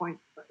interesting point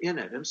in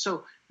it. And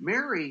so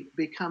Mary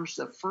becomes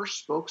the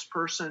first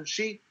spokesperson.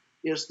 She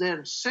is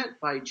then sent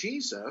by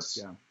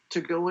Jesus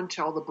to go and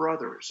tell the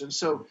brothers. And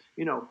so,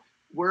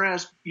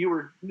 whereas you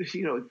were,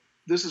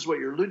 this is what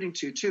you're alluding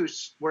to too,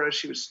 whereas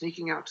she was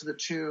sneaking out to the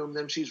tomb,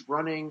 then she's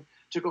running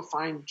to go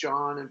find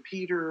John and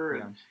Peter,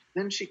 and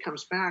then she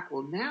comes back.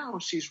 Well, now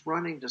she's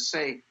running to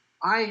say,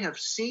 I have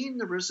seen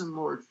the risen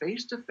Lord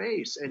face to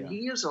face, and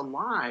he is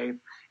alive,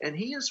 and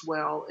he is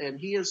well, and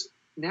he is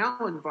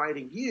now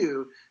inviting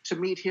you to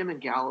meet him in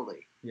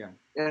Galilee. Yeah.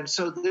 And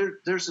so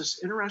there's this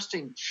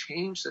interesting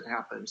change that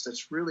happens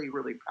that's really,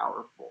 really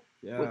powerful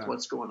with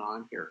what's going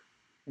on here.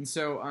 And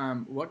so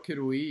what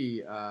could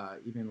we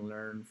even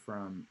learn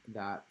from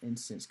that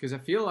instance? Because I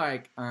feel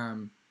like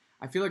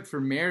for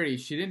Mary,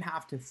 she didn't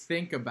have to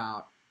think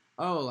about,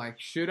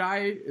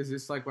 is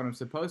this like what I'm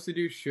supposed to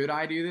do? Should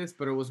I do this?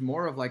 But it was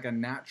more of like a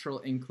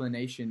natural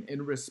inclination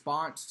in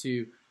response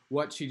to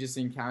what she just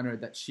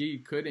encountered, that she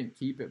couldn't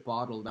keep it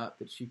bottled up,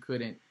 that she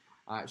couldn't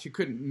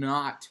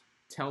not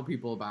tell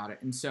people about it.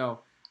 And so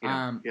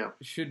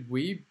should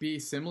we be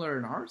similar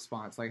in our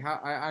response? Like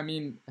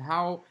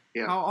how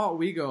ought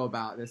we go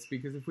about this?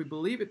 Because if we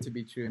believe it to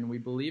be true and we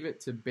believe it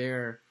to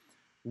bear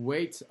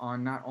weight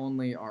on not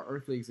only our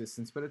earthly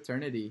existence but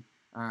eternity,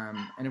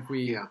 and if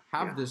we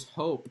have this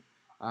hope,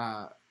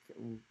 why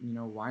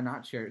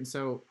not share it? And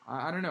so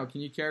I don't know.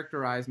 Can you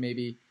characterize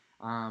maybe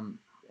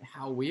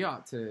how we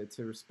ought to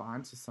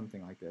respond to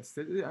something like this?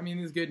 I mean,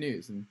 it's good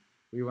news, and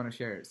we want to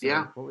share it. So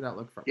what would that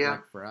look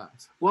like for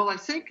us? Well, I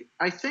think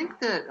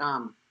that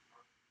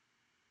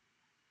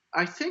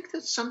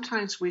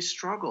sometimes we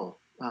struggle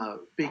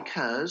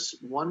because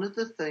one of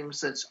the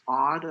things that's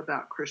odd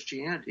about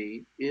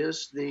Christianity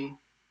is the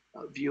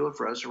view of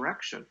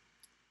resurrection.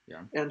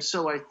 Yeah. And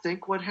so I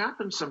think what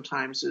happens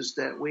sometimes is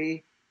that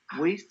we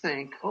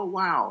think, oh,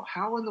 wow,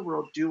 how in the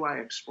world do I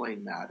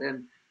explain that?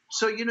 And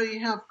so, you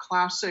have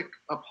classic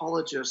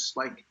apologists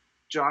like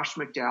Josh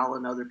McDowell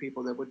and other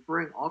people that would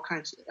bring all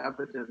kinds of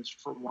evidence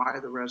for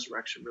why the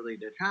resurrection really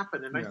did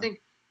happen. And I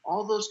think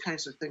all those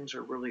kinds of things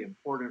are really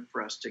important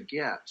for us to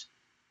get.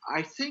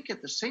 I think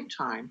at the same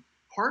time,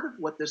 part of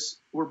what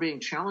we're being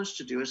challenged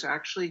to do is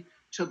actually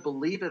to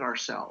believe it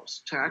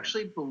ourselves, to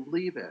actually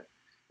believe it.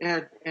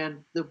 And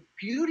the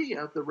beauty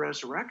of the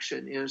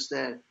resurrection is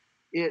that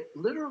it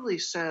literally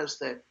says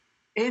that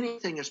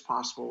anything is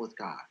possible with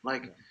God.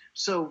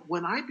 So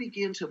when I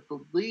begin to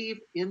believe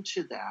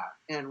into that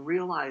and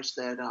realize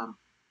that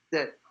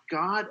that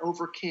God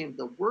overcame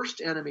the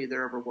worst enemy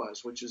there ever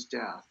was, which is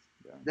death,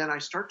 then I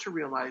start to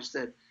realize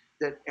that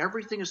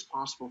everything is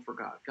possible for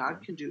God.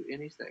 God can do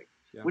anything,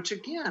 which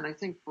again, I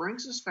think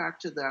brings us back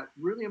to that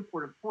really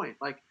important point.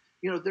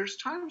 There's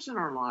times in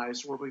our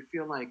lives where we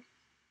feel like,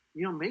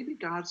 maybe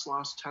God's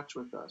lost touch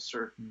with us,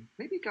 or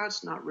maybe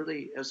God's not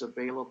really as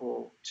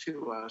available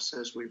to us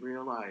as we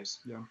realize.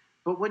 Yeah.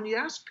 But when you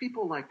ask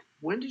people, like,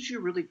 when did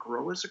you really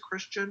grow as a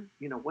Christian?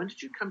 When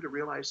did you come to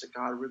realize that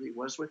God really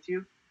was with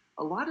you?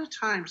 A lot of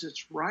times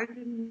it's right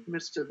in the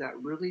midst of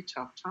that really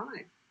tough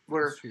time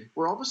where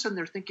all of a sudden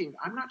they're thinking,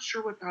 I'm not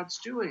sure what God's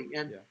doing.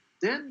 And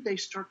then they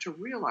start to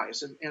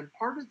realize, and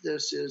part of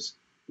this is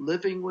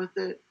living with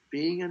it,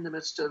 being in the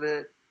midst of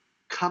it,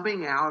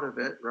 coming out of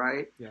it,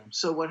 right? Yeah.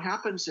 So what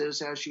happens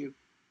is as you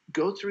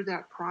go through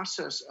that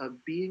process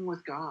of being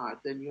with God,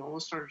 then you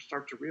almost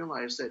start to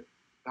realize that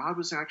God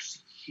was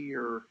actually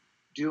here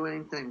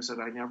doing things that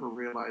I never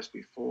realized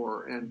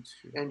before.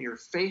 And your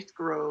faith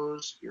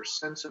grows, your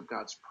sense of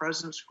God's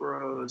presence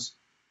grows,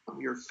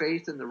 your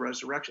faith in the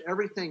resurrection,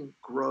 everything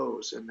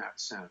grows in that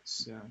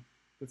sense. Yeah,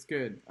 that's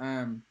good.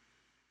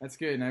 That's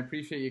good, and I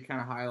appreciate you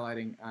kind of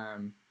highlighting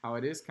how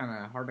it is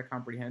kind of hard to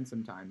comprehend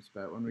sometimes.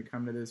 But when we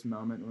come to this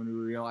moment, when we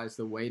realize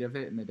the weight of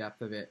it and the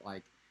depth of it,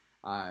 like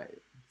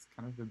it's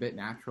kind of a bit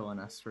natural in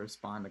us to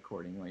respond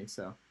accordingly.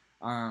 So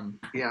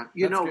yeah,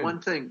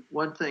 one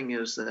thing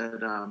is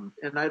that,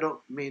 and I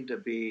don't mean to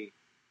be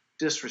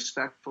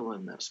disrespectful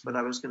in this, but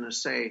I was going to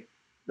say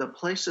the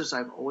places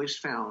I've always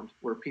found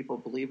where people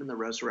believe in the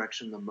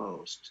resurrection the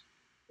most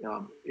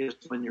is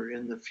when you're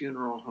in the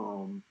funeral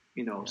home,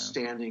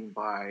 standing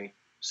by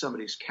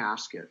somebody's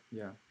casket.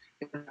 Yeah.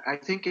 And I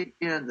think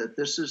again that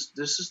this is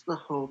the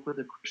hope of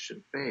the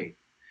Christian faith,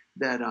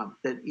 that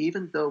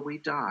even though we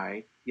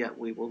die, yet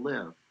we will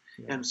live.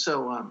 Yeah. And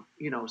so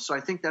so I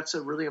think that's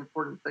a really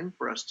important thing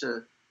for us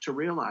to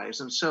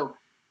realize. And so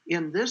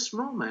in this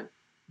moment,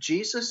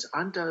 Jesus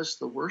undoes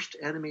the worst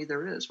enemy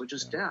there is, which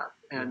is death,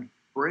 and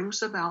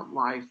brings about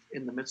life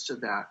in the midst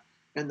of that.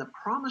 And the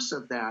promise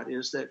of that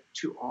is that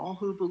to all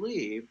who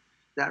believe,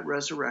 that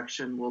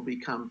resurrection will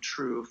become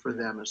true for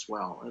them as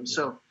well. And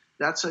so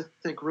that's, I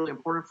think, really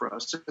important for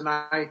us. And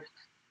I,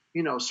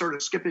 sort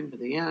of skipping to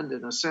the end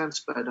in a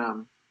sense, but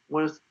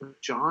one of the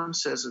John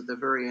says at the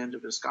very end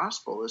of his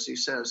gospel is he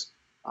says,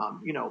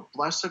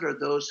 blessed are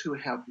those who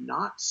have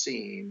not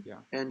seen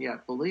and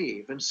yet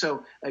believe. And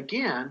so,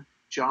 again,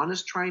 John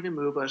is trying to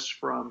move us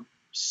from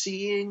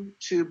seeing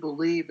to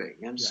believing.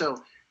 And so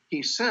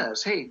he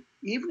says, hey,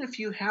 even if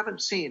you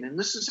haven't seen, and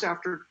this is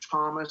after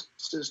Thomas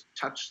has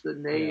touched the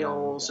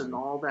nails and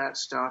all that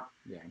stuff,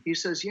 he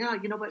says,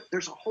 but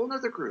there's a whole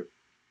other group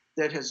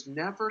that has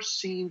never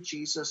seen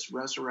Jesus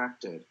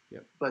resurrected,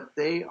 but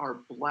they are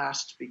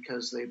blessed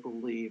because they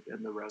believe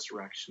in the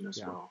resurrection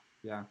as well.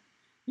 Yeah.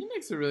 He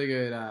makes a really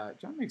good,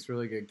 John makes a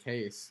really good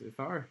case. If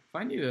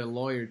I needed a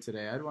lawyer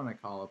today, I'd want to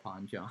call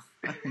upon John.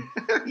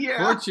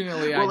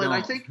 Fortunately, I don't. And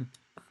I think,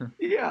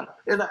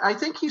 and I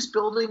think he's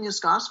building his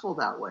gospel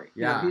that way.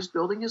 Yeah. He's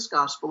building his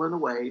gospel in a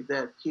way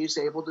that he's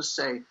able to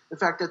say, in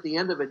fact, at the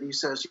end of it, he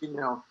says,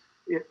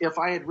 if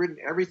I had written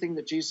everything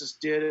that Jesus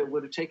did, it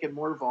would have taken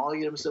more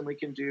volumes than we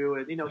can do.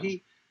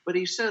 And, but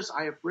he says,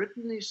 I have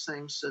written these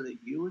things so that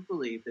you would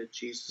believe that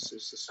Jesus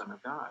is the Son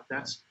of God.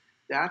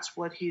 That's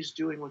what he's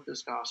doing with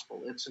this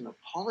gospel. It's an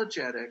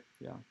apologetic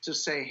to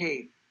say,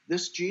 hey,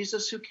 this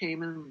Jesus who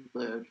came and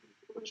lived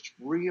was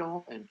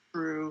real and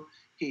true.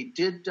 He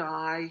did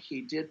die.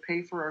 He did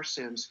pay for our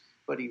sins,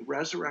 but he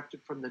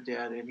resurrected from the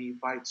dead, and he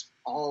invites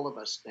all of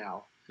us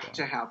now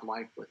to have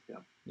life with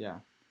him. Yeah.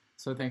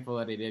 So thankful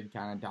that he did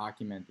kind of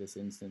document this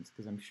instance,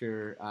 because I'm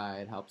sure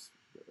it helps.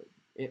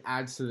 It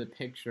adds to the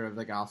picture of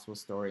the gospel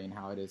story and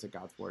how it is that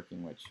God's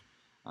working, which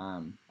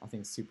I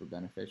think is super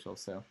beneficial.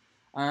 So,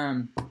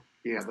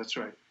 yeah, that's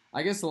right.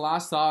 I guess the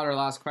last thought or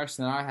last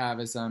question that I have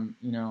is,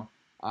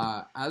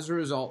 as a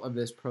result of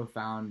this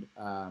profound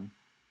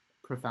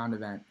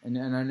event,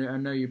 and I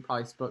know you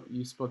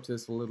probably spoke to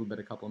this a little bit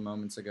a couple of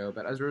moments ago,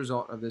 but as a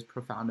result of this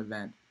profound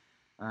event,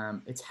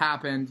 it's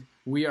happened.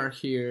 We are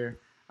here.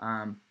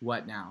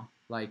 What now?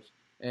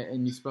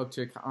 And you spoke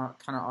to kind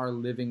of our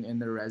living in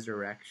the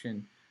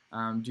resurrection.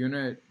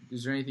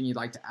 Is there anything you'd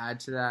like to add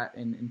to that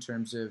in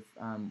terms of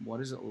what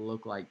does it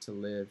look like to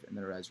live in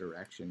the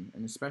resurrection?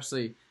 And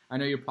especially, I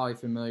know you're probably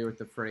familiar with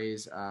the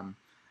phrase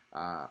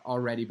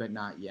already but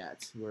not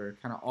yet. We're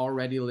kind of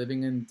already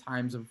living in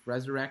times of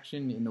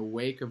resurrection in the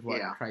wake of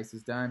what Christ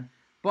has done.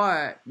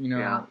 But,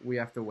 we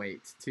have to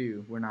wait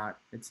too.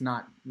 It's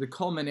not, the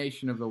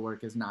culmination of the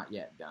work is not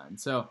yet done.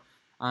 So,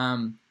 do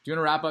you want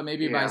to wrap up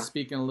maybe by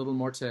speaking a little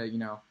more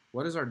to,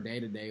 what does our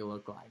day-to-day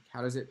look like?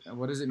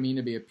 What does it mean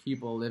to be a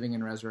people living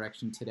in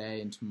resurrection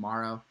today and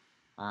tomorrow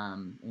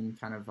in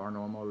kind of our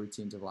normal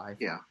routines of life?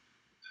 Yeah.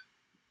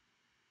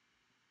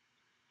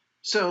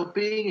 So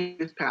being a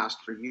youth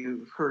pastor,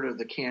 you've heard of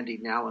the candy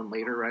Now and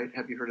Later, right?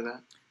 Have you heard of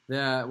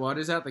that? What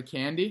is that, the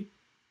candy?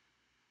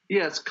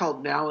 Yeah, it's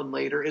called Now and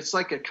Later. It's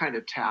like a kind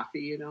of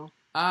taffy,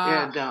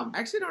 I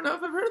actually don't know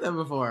if I've heard of them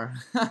before.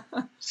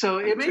 So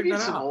maybe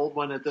it's an old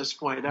one at this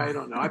point. I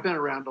don't know. I've been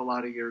around a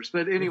lot of years.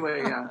 But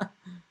anyway,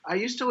 I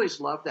used to always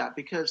love that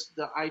because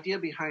the idea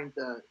behind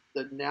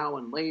the Now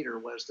and Later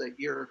was that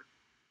you're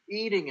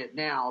eating it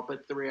now,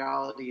 but the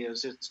reality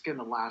is it's going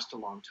to last a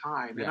long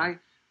time. Yeah. And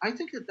I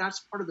think that that's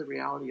part of the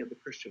reality of the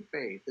Christian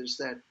faith is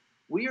that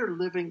we are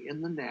living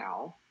in the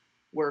now,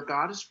 where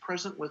God is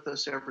present with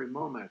us every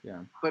moment,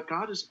 but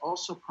God has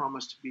also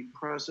promised to be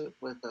present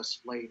with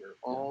us later,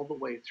 all the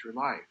way through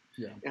life.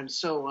 Yeah. And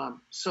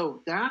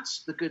so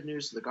that's the good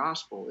news of the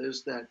gospel,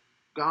 is that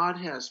God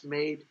has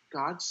made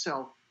God's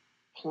self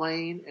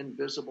plain and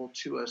visible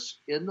to us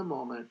in the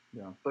moment,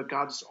 but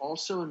God is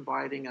also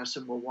inviting us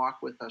and will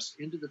walk with us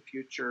into the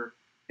future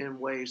in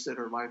ways that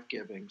are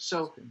life-giving.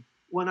 So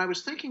when I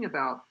was thinking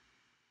about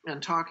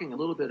and talking a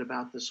little bit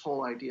about this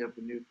whole idea of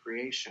the new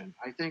creation.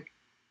 I think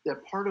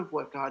that part of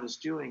what God is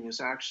doing is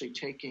actually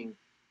taking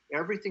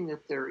everything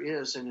that there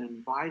is and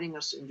inviting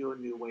us into a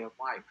new way of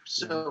life.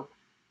 So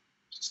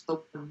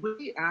when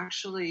we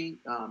actually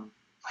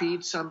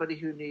feed somebody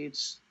who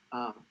needs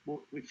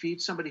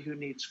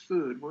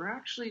food, we're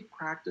actually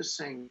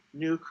practicing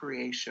new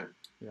creation.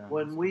 Yeah,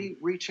 when we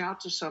reach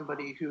out to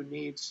somebody who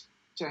needs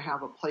to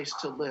have a place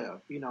to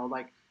live,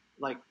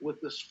 like with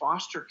this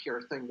foster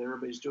care thing that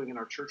everybody's doing in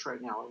our church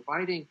right now,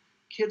 inviting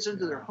kids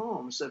into their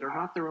homes that are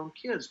not their own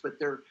kids, but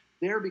they're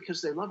there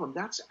because they love them.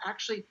 That's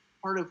actually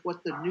part of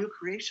what the new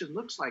creation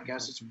looks like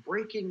as it's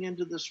breaking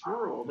into this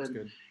world.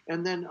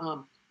 And then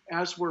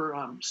as we're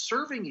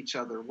serving each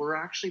other, we're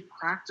actually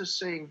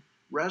practicing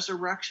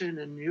resurrection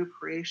and new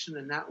creation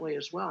in that way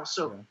as well.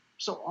 So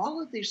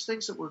all of these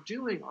things that we're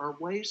doing are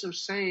ways of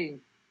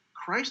saying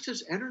Christ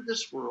has entered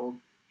this world.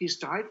 He's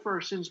died for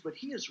our sins, but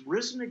he has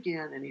risen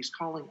again, and he's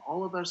calling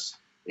all of us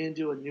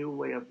into a new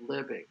way of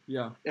living.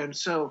 Yeah. And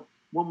so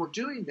when we're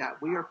doing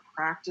that, we are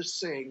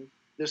practicing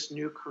this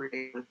new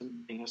creation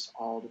and being us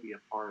all to be a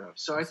part of.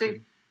 So I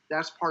think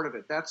that's part of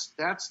it. That's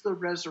the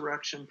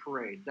resurrection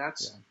parade.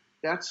 That's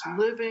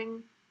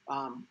living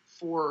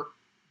for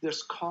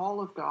this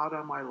call of God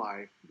on my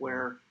life,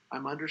 where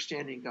I'm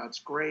understanding God's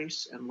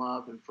grace and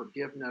love and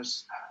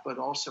forgiveness, but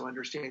also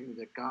understanding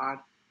that God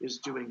is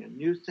doing a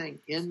new thing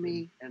in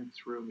me and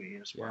through me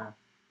as well. Yeah.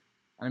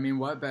 I mean,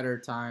 what better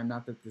time,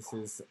 not that this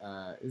is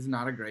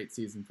not a great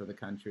season for the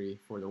country,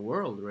 for the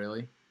world,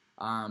 really.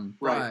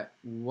 But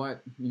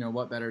what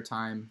better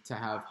time to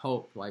have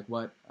hope? Like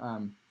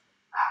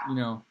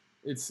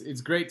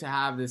it's great to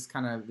have this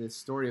kind of this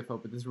story of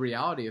hope, but this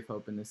reality of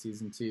hope in this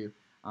season too.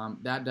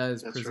 That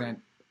does present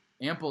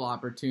ample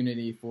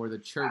opportunity for the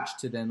church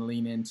to then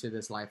lean into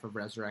this life of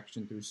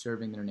resurrection through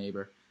serving their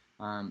neighbor,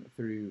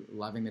 through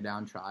loving the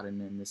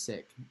downtrodden and the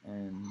sick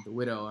and the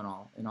widow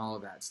and all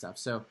of that stuff.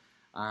 So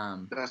I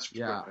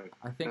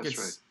think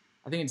it's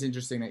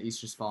interesting that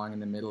Easter's falling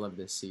in the middle of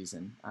this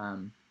season,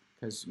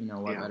 because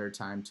what better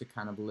time to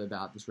kind of live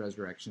out this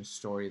resurrection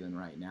story than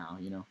right now,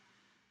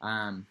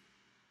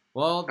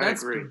 Well, I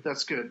agree.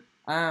 That's good.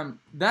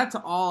 That's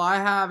all I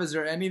have. Is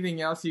there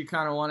anything else you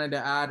kind of wanted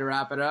to add to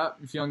wrap it up?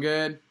 You feeling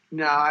good?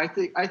 No, I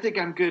think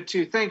I'm good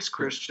too. Thanks,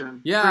 Christian.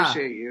 Yeah.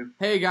 Appreciate you.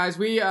 Hey guys,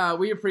 we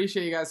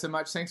appreciate you guys so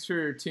much. Thanks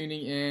for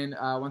tuning in.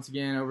 Once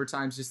again,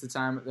 overtime's just the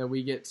time that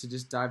we get to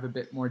just dive a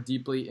bit more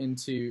deeply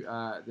into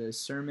the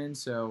sermon.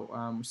 So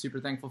we're super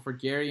thankful for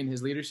Gary and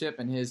his leadership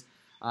and his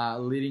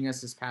leading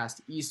us this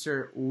past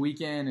Easter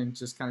weekend and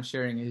just kind of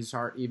sharing his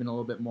heart even a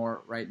little bit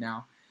more right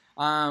now.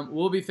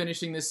 We'll be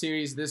finishing this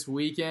series this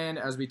weekend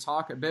as we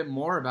talk a bit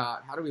more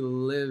about how do we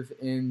live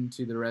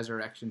into the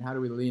resurrection? How do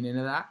we lean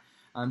into that?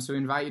 So we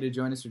invite you to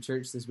join us for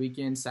church this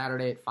weekend,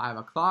 Saturday at 5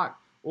 o'clock,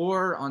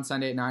 or on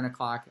Sunday at 9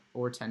 o'clock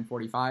or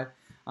 10:45.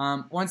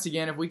 Once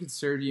again, if we could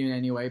serve you in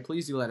any way,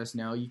 please do let us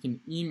know. You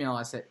can email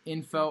us at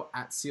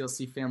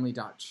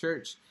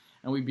info@clcfamily.church,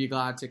 and we'd be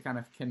glad to kind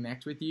of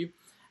connect with you.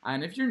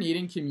 And if you're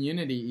needing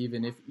community,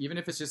 even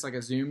if it's just like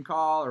a Zoom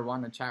call or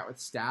wanting to chat with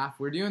staff,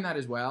 we're doing that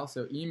as well.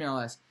 So email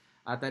us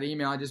at that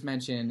email I just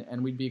mentioned,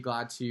 and we'd be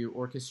glad to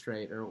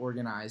orchestrate or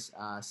organize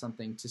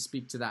something to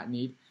speak to that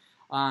need.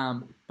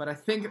 But I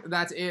think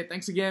that's it.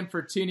 Thanks again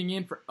for tuning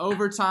in for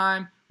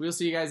Overtime. We'll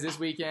see you guys this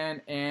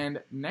weekend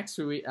and next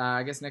week.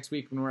 I guess next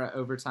week when we're at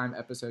Overtime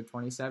episode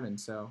 27.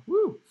 So,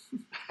 woo!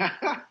 All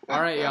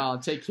right, y'all.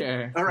 Take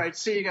care. All right.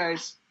 See you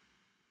guys.